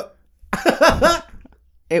 No.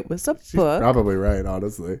 It was a book. Probably right,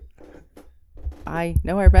 honestly. I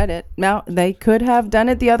know I read it. Now they could have done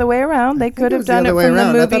it the other way around. They could have done it from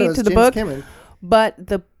the movie to the book. But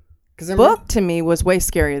the book to me was way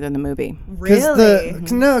scarier than the movie. Really?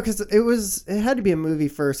 Because it had to be a movie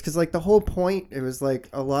first. Because like the whole point, it was like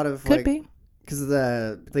a lot of Could be. Because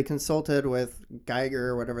they consulted with Geiger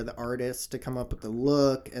or whatever, the artist, to come up with the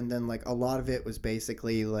look, and then like a lot of it was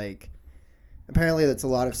basically like, apparently that's a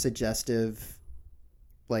lot of suggestive,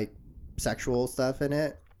 like sexual stuff in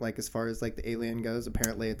it. Like as far as like the alien goes,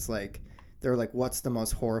 apparently it's like they're like, what's the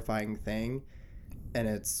most horrifying thing, and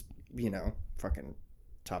it's fucking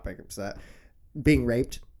topic is that being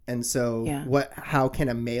raped, and so how can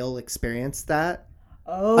a male experience that?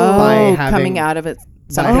 By coming out of it.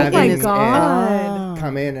 Having his God. end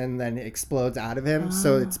come in and then it explodes out of him.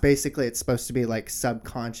 So it's basically, it's supposed to be like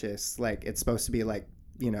subconscious. Like it's supposed to be like,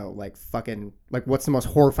 like fucking, like what's the most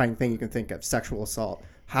horrifying thing you can think of? Sexual assault.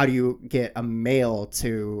 How do you get a male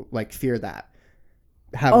to like fear that?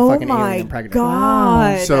 Have a fucking alien pregnant.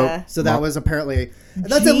 God. So that was apparently,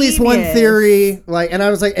 that's at least one theory. Like, and I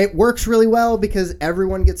was like, it works really well because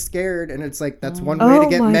everyone gets scared, and it's like that's one way to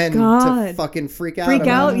get men to fucking freak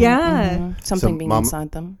out. Yeah. Something being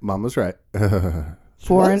inside them. Mom was right.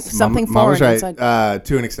 Foreign, something Mom was foreign right, inside.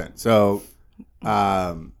 to an extent. So,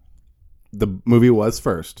 the movie was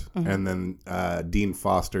first, and then Dean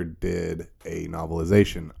Foster did a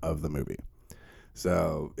novelization of the movie.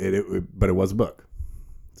 So but it was a book.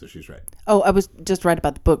 So she's right. Oh, I was just right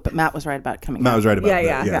about the book, but Matt was right about it coming Matt out. was right about that.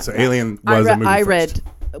 Yeah. So Alien was a movie I first.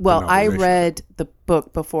 I read the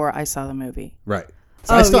book before I saw the movie. Right.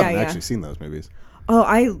 So I still haven't actually seen those movies. Oh,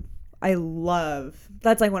 I love.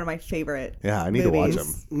 That's like one of my favorite. Yeah, I need to watch them.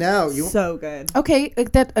 No, so good. Okay,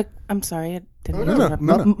 I'm sorry, I didn't interrupt.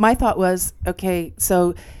 No. My thought was, okay,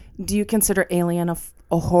 so do you consider Alien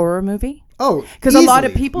a horror movie? Oh, because a lot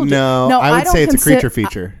of people do. No, I would say it's a creature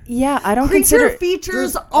feature. I don't Creature consider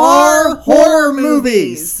features are horror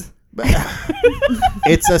movies.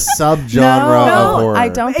 It's a subgenre of horror. I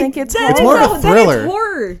don't think it's horror. It's more of a thriller. Then it's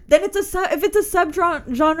horror. Then it's if it's a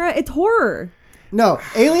subgenre, it's horror. No,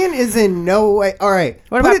 Alien is in no way. All right.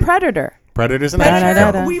 What about Predator? Predator's an Predator.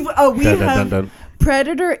 action film. We have.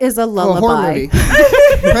 Predator is a A horror lullaby. movie.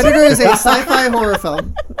 Predator is a sci-fi horror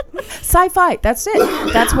film. Sci-fi. That's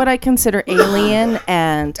it. That's what I consider Alien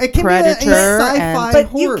and It can Predator. be a sci-fi and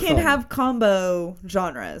But you horror can film. have combo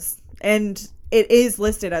genres, and it is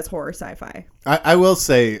listed as horror sci-fi. I will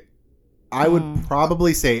say, I would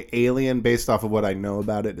probably say Alien, based off of what I know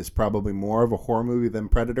about it, is probably more of a horror movie than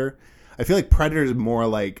Predator. I feel like Predator is more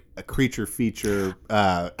like a creature feature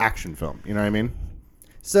action film. You know what I mean?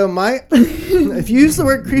 So if you use the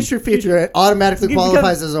word creature feature, it automatically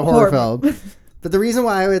qualifies as a horror film. But the reason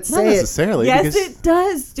why I would Not say it, necessarily. Yes, because, it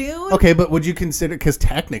does, dude. Okay, but would you consider, because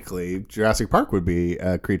technically Jurassic Park would be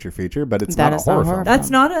a creature feature, but it's not a horror film. That's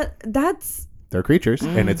not a. That's. They're creatures,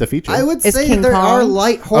 and it's a feature. I would Is say King there Kong? are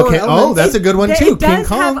light horror Okay, elements. that's a good one too. It does King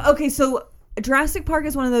Kong. have. Okay, so Jurassic Park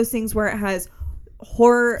is one of those things where it has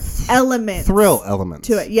horror elements, Thrill elements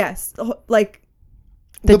to it. Yes, like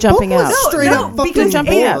the jumping book was out. straight no, up fucking because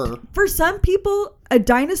jumping out. horror. for some people, a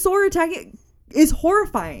dinosaur attacking is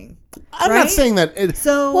horrifying. I'm right? not saying that.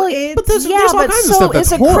 So Well, it's but there's all but kinds of so stuff that's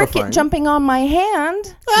is a horrifying. cricket jumping on my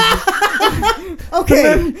hand.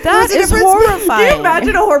 Okay, That is horrifying. Can you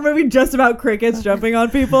imagine a horror movie just about crickets jumping on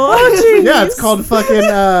people? Yeah, it's called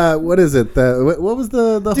fucking. What is it? What was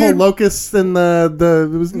the whole locusts and the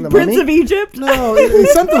it was Prince of Egypt. No,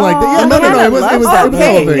 it's something like that. Yeah, no. It was the whole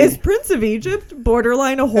Okay, thing. is Prince of Egypt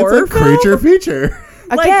borderline a horror It's a film? creature feature.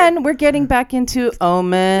 Again, we're getting back into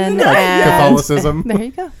Omen and Catholicism. There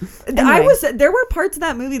you go. There were parts of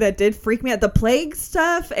that movie that did freak me out. The plague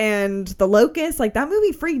stuff and the locust, like that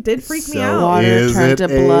movie did freak me out. Water Is turned it to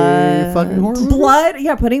a blood. fucking horror movie? Blood,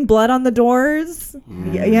 yeah, putting blood on the doors.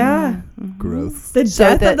 Yeah. Gross. The So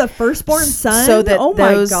death that- of the firstborn son. so that oh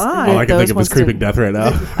my those- god. All I can Those think of is ones creeping didn't- death right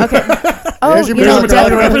now. Okay. Oh, There's your you know,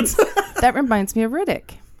 Metallica reference. that reminds me of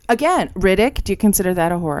Riddick. Again, Riddick, do you consider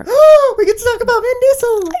that a horror? we get to talk about Vin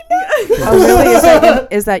Diesel. Oh, really?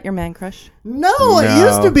 Is that your man crush? No, it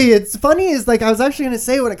used to be. It's funny. Is like I was actually going to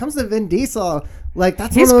say when it comes to Vin Diesel, like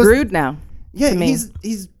that's He's one of those. screwed now. Yeah, to me.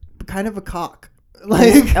 he's kind of a cock.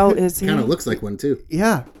 Like, Oh, is he? Kind of looks like one too.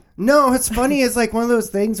 yeah. No, it's funny. It's like one of those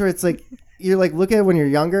things where it's like you're like look at it when you're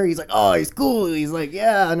younger. He's like, oh, he's cool. He's like,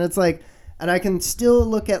 yeah, and it's like and I can still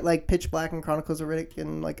look at like Pitch Black and Chronicles of Riddick,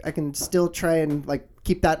 and like I can still try and like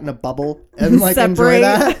keep that in a bubble and like enjoy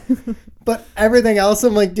that. But everything else,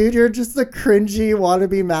 I'm like, dude, you're just a cringy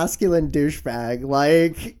wannabe masculine douchebag.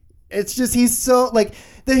 Like, it's just he's so like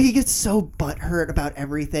that he gets so butthurt about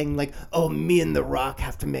everything. Like, oh, me and The Rock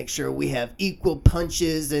have to make sure we have equal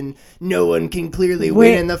punches and no one can clearly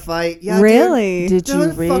win in the fight. Yeah, Really? Did you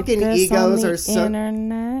Their read fucking this egos on the are so-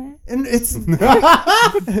 internet? and it's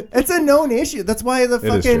it's a known issue. That's why the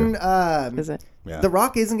is fucking Is it? Yeah. The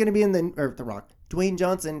Rock isn't going to be in The Rock. Dwayne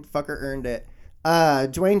Johnson fucker earned it.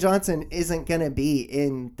 Dwayne Johnson isn't going to be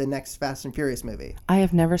in the next Fast and Furious movie. I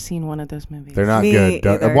have never seen one of those movies. They're not Me good.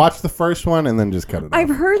 either. Watch the first one and then just cut it I've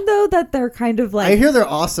off. heard though that they're kind of like I hear they're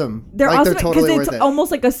awesome. they're like, awesome they're totally because worth it's it. almost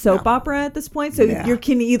like a soap opera at this point. So Yeah. you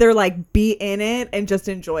can either like be in it and just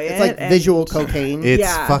enjoy it. It's like and visual cocaine. It's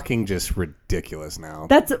Yeah. fucking just ridiculous now.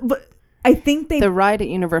 That's. But I think they. The ride at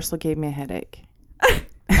Universal gave me a headache.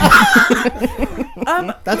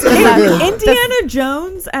 That's a good Indiana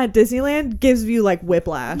Jones at Disneyland gives you like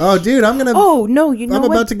whiplash. Oh, dude, I'm gonna. Oh no! You know I'm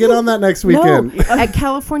what? about to get on that next weekend. No, at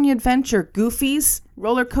California Adventure, Goofy's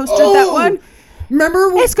roller coaster, that one, Remember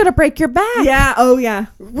when it's gonna break your back. Yeah. Oh yeah.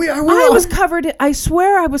 I was covered. I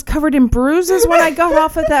swear, I was covered in bruises when I got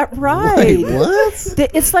off of that ride. Wait, what?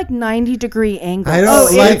 It's like 90-degree angle. I don't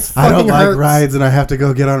it's I don't fucking like hurts. rides, and I have to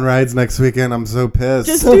go get on rides next weekend. I'm so pissed.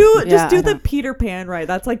 Just So- do Yeah, I the know. Peter Pan ride.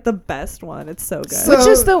 That's like the best one. It's so good. So- Which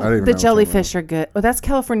is I don't even know the what jellyfish are good. Well, that's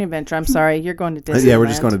California Adventure. I'm sorry, you're going to Disneyland. Yeah, we're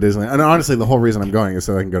just going to Disneyland. And honestly, the whole reason I'm going is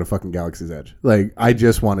so I can go to fucking Galaxy's Edge. Like, I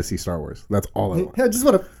just want to see Star Wars. That's all I want. I just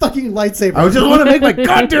want a fucking lightsaber. I just want to make my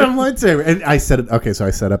goddamn lightsaber. And I set it. Okay, so I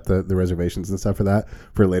set up the reservations and stuff for that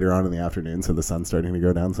for later on in the afternoon. So the sun's starting to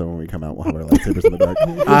go down. So when we come out, we'll have our lightsabers in the dark.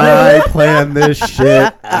 I plan this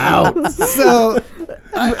shit out. So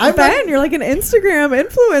I'm Ben, you're like an Instagram I don't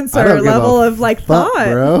influencer give level a of like fuck, thought.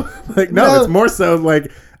 bro. Like, no, No. it's more so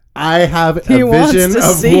like I have a He wants vision to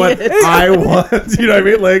of see what it. I want. You know what I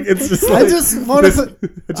mean? Like, it's just I like just want this- to.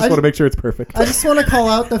 I just want to make sure it's perfect. I just want to call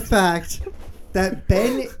out the fact that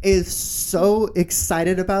Ben is so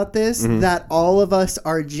excited about this Mm-hmm. that all of us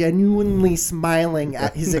are genuinely smiling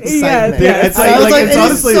at his Yes, excitement. yes. It's I was like, it's it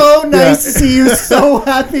honestly is so nice yeah. to see you so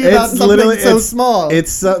happy about something so small.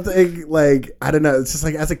 It's something like I don't know. It's just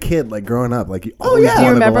like as a kid, like growing up, like you always yeah. Do you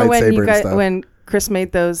wanted the remember when lightsaber you and got stuff. when Chris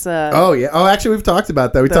made those? Oh yeah. Oh, actually, we've talked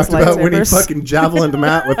about that. We Those talked about when he lightsabers. fucking javelined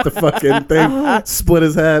Matt with the fucking thing, split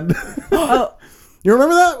his head. Oh, You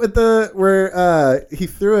remember that with the where he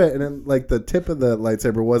threw it and then like the tip of the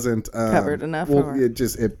lightsaber wasn't Covered enough, Well, or- it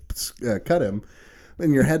just cut him,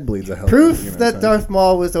 and your head bleeds a hell. proof you know, that so- Darth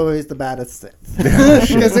Maul was always the baddest Sith.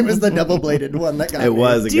 Because it was the double-bladed one that got It me.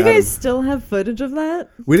 was. do you guys still have footage of that?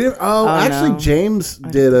 We didn't. Oh, actually, no. James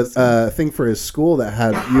did a thing for his school that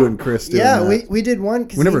had you and Chris. Doing Yeah, that. we did one.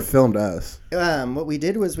 Cause We never filmed us. what we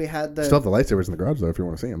did was we had the. Still have the lightsabers in the garage though, if you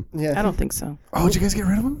want to see them. yeah. I don't think so. Oh, did you guys get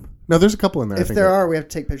rid of them? No, there's a couple in there. I If think there that- are, we have to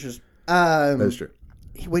take pictures. that's true.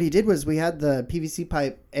 What he did was we had the PVC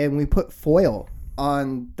pipe and we put foil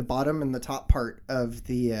on the bottom and the top part of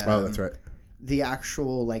the Oh, that's right. the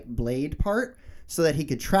actual like blade part so that he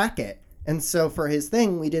could track it. And so for his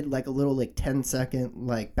thing, we did like a little like 10-second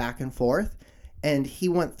like back and forth, and he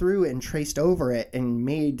went through and traced over it and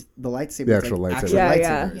made the lightsabers The actual lightsaber. Yeah,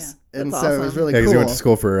 yeah. lightsabers. And That's so it was awesome. really Yeah, because cool. he went to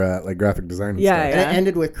school for like graphic design. And Yeah, stuff. And yeah. it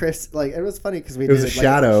ended with Chris. Like it was funny because we It was did a it, like,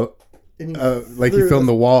 shadow. and Like he threw filmed it.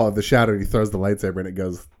 the wall of the shadow. And he throws the lightsaber and it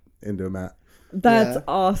goes into a mat. That's Yeah.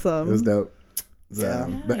 awesome. It was dope. So, Yeah.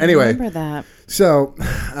 but I anyway, remember that. so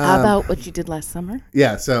How about what you did last summer?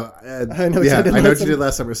 yeah, so I know what yeah, you did I know last what you did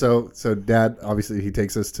last summer. So Dad obviously he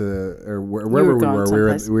takes us to or wherever were we going were.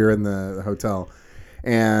 someplace. We were in the hotel,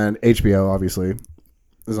 and HBO obviously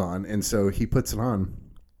is on, and so he puts it on,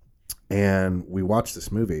 and we watched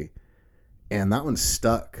this movie, and that one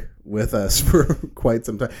stuck with us for quite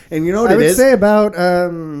some time. And you know what I it would is? say about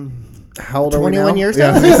How old are we 21 now? years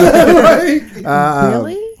Yeah. now. Right?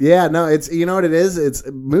 Really? Yeah, no, it's you know what it is? It's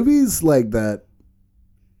movies like that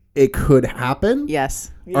it could happen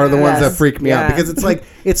Yes. are the ones Yes. that freak me out Yeah. because it's like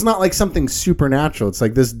it's not like something supernatural. It's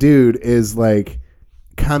like this dude is like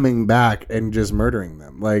coming back and just murdering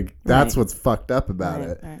them. Like that's Right. what's fucked up about Right,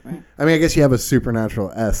 it. right. I mean, I guess you have a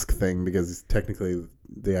supernatural-esque thing because technically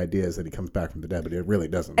the idea is that he comes back from the dead, but it really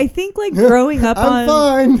doesn't. I think like growing up I'm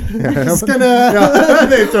on fine. Just gonna. Yeah,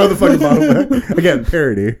 they throw the fucking bottle back. Again,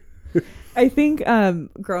 parody. I think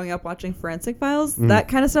growing up watching Forensic Files, Mm-hmm. that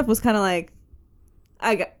kind of stuff was kind of like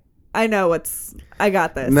I know I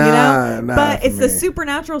got this, Nah, but for it's the me.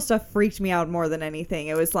 supernatural stuff freaked me out more than anything.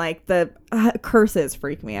 It was like the curses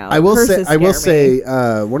freaked me out. I will Curses say,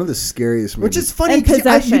 scare me. one of the scariest movies. Which is funny And because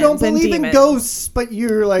you don't possessions and believe in demons. ghosts, but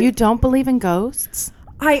you're like, You don't believe in ghosts,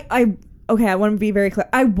 Okay, I want to be very clear.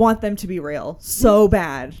 I want them to be real so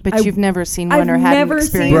bad. but you've never seen one I've or had an never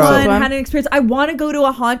experience seen with one, one. had an experience. I want to go to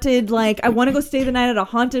a haunted, I want to go stay the night at a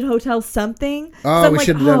haunted hotel, something. So Oh, I'm we like,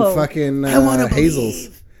 should have done fucking wanna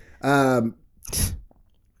Hazel's. Yeah,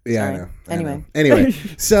 I Sorry. know. Anyway. Anyway,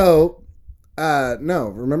 so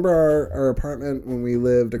no, remember our apartment when we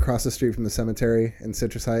lived across the street from the cemetery in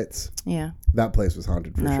Citrus Heights? Yeah. That place was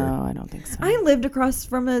haunted for No, sure. I don't think so. I lived across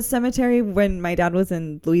from a cemetery when my dad was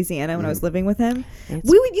in Louisiana when I was living with him. It's-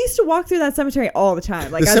 We used to walk through that cemetery all the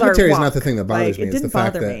time. Like The as our cemetery is walk. not the thing that bothers me, It it's the didn't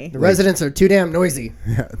fact bother that- me. the residents are too damn noisy.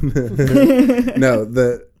 No,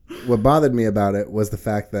 what bothered me about it was the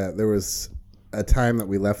fact that there was a time that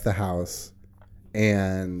we left the house,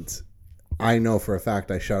 and I know for a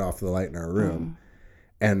fact I shut off the light in our room,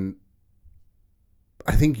 and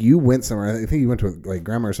I think you went somewhere. I think you went to like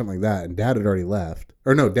grandma or something like that, and Dad had already left.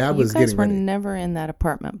 Or no, Dad You was guys getting were ready. never in that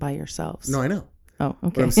apartment by yourselves. No, I know. Oh, okay.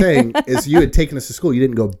 What I'm saying is, you had taken us to school. You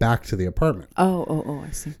didn't go back to the apartment. Oh,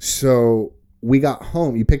 I see. So we got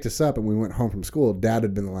home. You picked us up, and we went home from school. Dad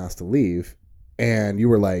had been the last to leave, and you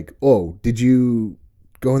were like, "Oh, did you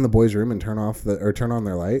go in the boys' room and turn on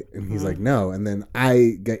their light?" And he's like, "No." And then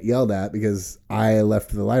I get yelled at because I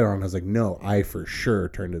left the light on. I was like, "No, I for sure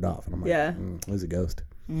turned it off." And I'm like, Yeah. It was a ghost.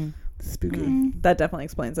 Spooky. That definitely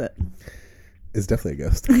explains it. It's definitely a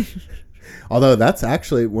ghost." Although that's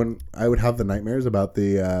actually when I would have the nightmares about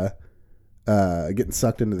the getting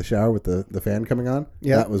sucked into the shower with the fan coming on.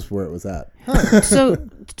 Yeah. That was where it was at. So,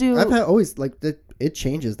 I've had always like it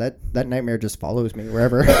changes. That nightmare just follows me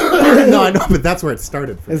wherever. No, I know, but that's where it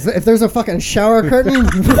started. For If there's a fucking shower curtain,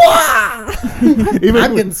 Even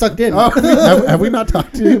I'm getting sucked in. Oh, have we not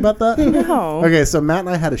talked to you about that? no. Okay, so Matt and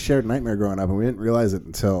I had a shared nightmare growing up, and we didn't realize it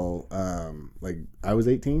until like I was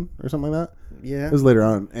 18 or something like that. Yeah. It was later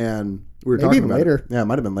on, and we were Maybe talking even about later. it. Yeah, it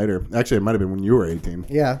might have been later. Actually, it might have been when you were 18.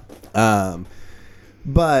 Yeah.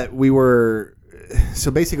 But we were.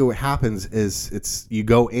 So basically, what happens is you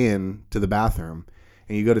go in to the bathroom,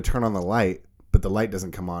 and you go to turn on the light, but the light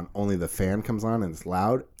doesn't come on. Only the fan comes on, and it's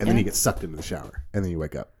loud, and then you get sucked into the shower, and then you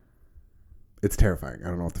wake up. It's terrifying. I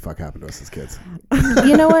don't know what the fuck happened to us as kids.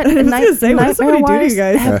 You know what? was gonna say, what does somebody do to you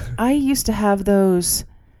guys? I used to have those.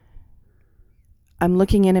 I'm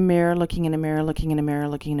looking in a mirror, looking in a mirror, looking in a mirror,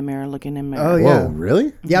 looking in a mirror, looking in a mirror. Oh yeah. Whoa,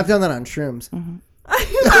 really? Yeah, I've done that on shrooms.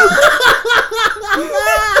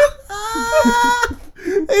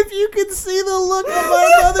 If you could see the look on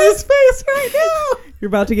my mother's face right now. You're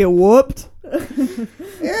about to get whooped. And on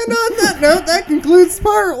that note, that concludes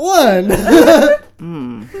part 1. We're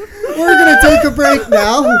gonna take a break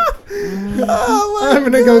now. I'm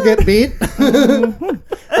gonna go get beat.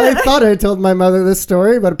 I thought I told my mother this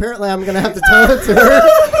story, but apparently I'm gonna have to tell it to her.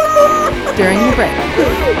 During the break.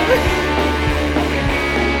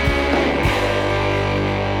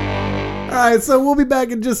 All right, so we'll be back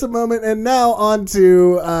in just a moment. And now on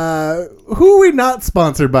to who are we not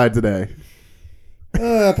sponsored by today?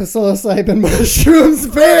 Psilocybin mushrooms,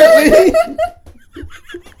 apparently.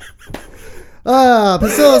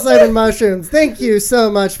 Psilocybin mushrooms. Thank you so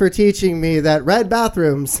much for teaching me that red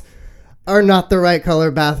bathrooms are not the right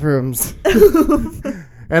color bathrooms.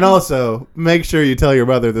 And also, make sure you tell your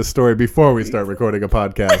mother this story before we start recording a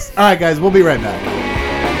podcast. All right, guys, we'll be right back.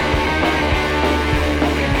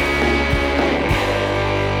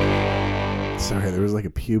 Sorry, there was like a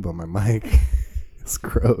pube on my mic. It's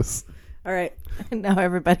gross. All right. And now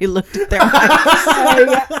everybody looked at their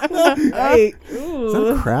mics. Hey, Is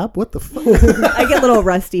that a crap? What the fuck? I get little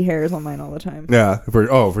rusty hairs on mine all the time. Yeah,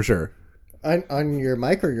 for sure. On your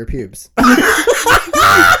mic or your pubes?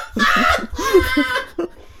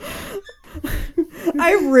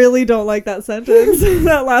 I really don't like that sentence.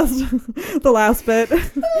 The last bit.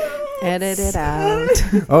 Edit it out.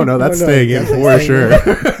 Oh no, that's Oh, no, staying in definitely for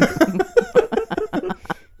staying sure.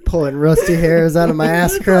 Pulling rusty hairs out of my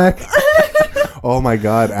ass crack. Oh my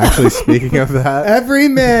god! Actually, speaking of that, Every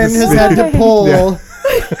man has had to pull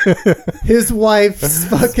his wife's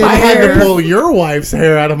fucking I had hair. to pull your wife's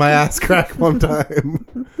hair out of my ass crack one time.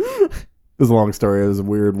 It was a long story. It was a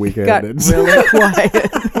weird weekend. Got It's- really quiet.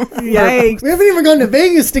 Yikes. We haven't even gone to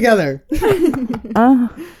Vegas together.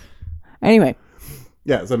 Anyway.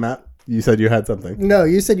 Yeah. So Matt, you said you had something. No,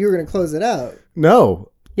 you said you were going to close it out. No.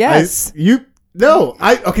 Yes. You No,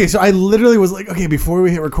 so I literally was like, okay, before we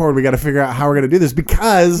hit record, we got to figure out how we're going to do this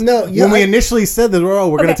because when we initially said that,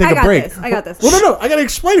 we're going to take a break. I got this. Well, no, I got to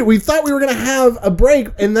explain it. We thought we were going to have a break,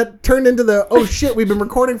 and that turned into the, oh shit, we've been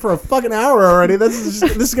recording for a fucking hour already. This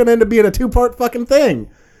is going to end up being a 2-part fucking thing.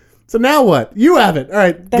 So now what? You have it. All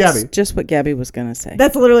right, That's Gabby. just what Gabby was going to say.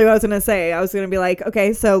 That's literally what I was going to say. I was going to be like,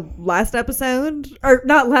 okay, so this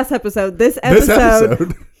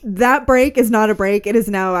episode, that break is not a break. It is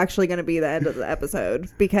now actually going to be the end of the episode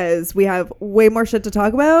because we have way more shit to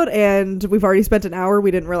talk about and we've already spent an hour. We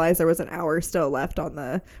didn't realize there was an hour still left on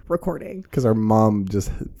the recording. Because our mom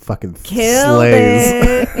just fucking Killed slays.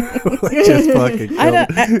 it. Like, just fucking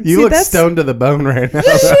killed. You look stoned to the bone right now.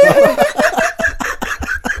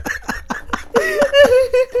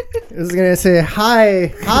 I was gonna say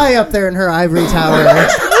hi up there in her ivory tower.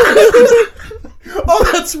 Oh,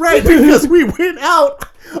 that's right, because we went out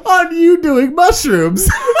on you doing mushrooms.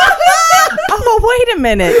 Oh, wait a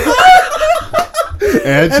minute.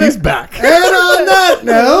 And she's back. And on that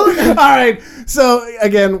note, All right. So,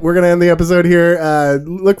 again, we're going to end the episode here.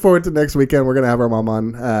 Look forward to next weekend. We're going to have our mom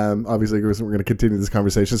on. Obviously, we're going to continue this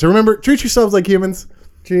conversation. So, remember, treat yourselves like humans.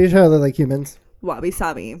 treat each other like humans. Wabi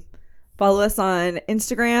Sabi. Follow us on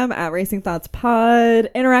Instagram at Racing Thoughts Pod.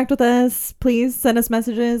 Interact with us. Please send us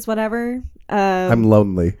messages, whatever. I'm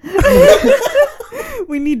lonely.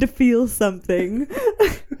 We need to feel something.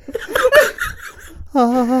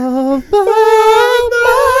 All by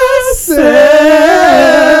myself.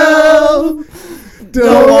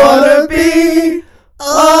 Don't wanna be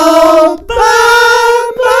all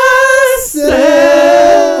by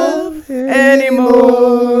myself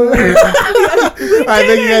anymore. All right,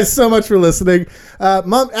 thank you guys so much for listening.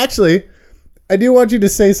 Mom, actually, I do want you to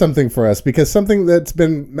say something for us because something that's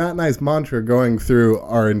been Matt and I's mantra going through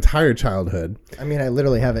our entire childhood, I mean, I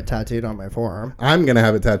literally have it tattooed on my forearm. I'm going to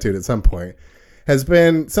have it tattooed at some point, has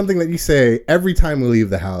been something that you say every time we leave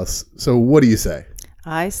the house. So what do you say?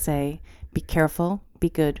 I say, be careful, be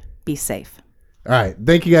good, be safe. All right,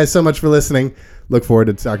 thank you guys so much for listening. Look forward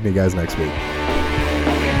to talking to you guys next week.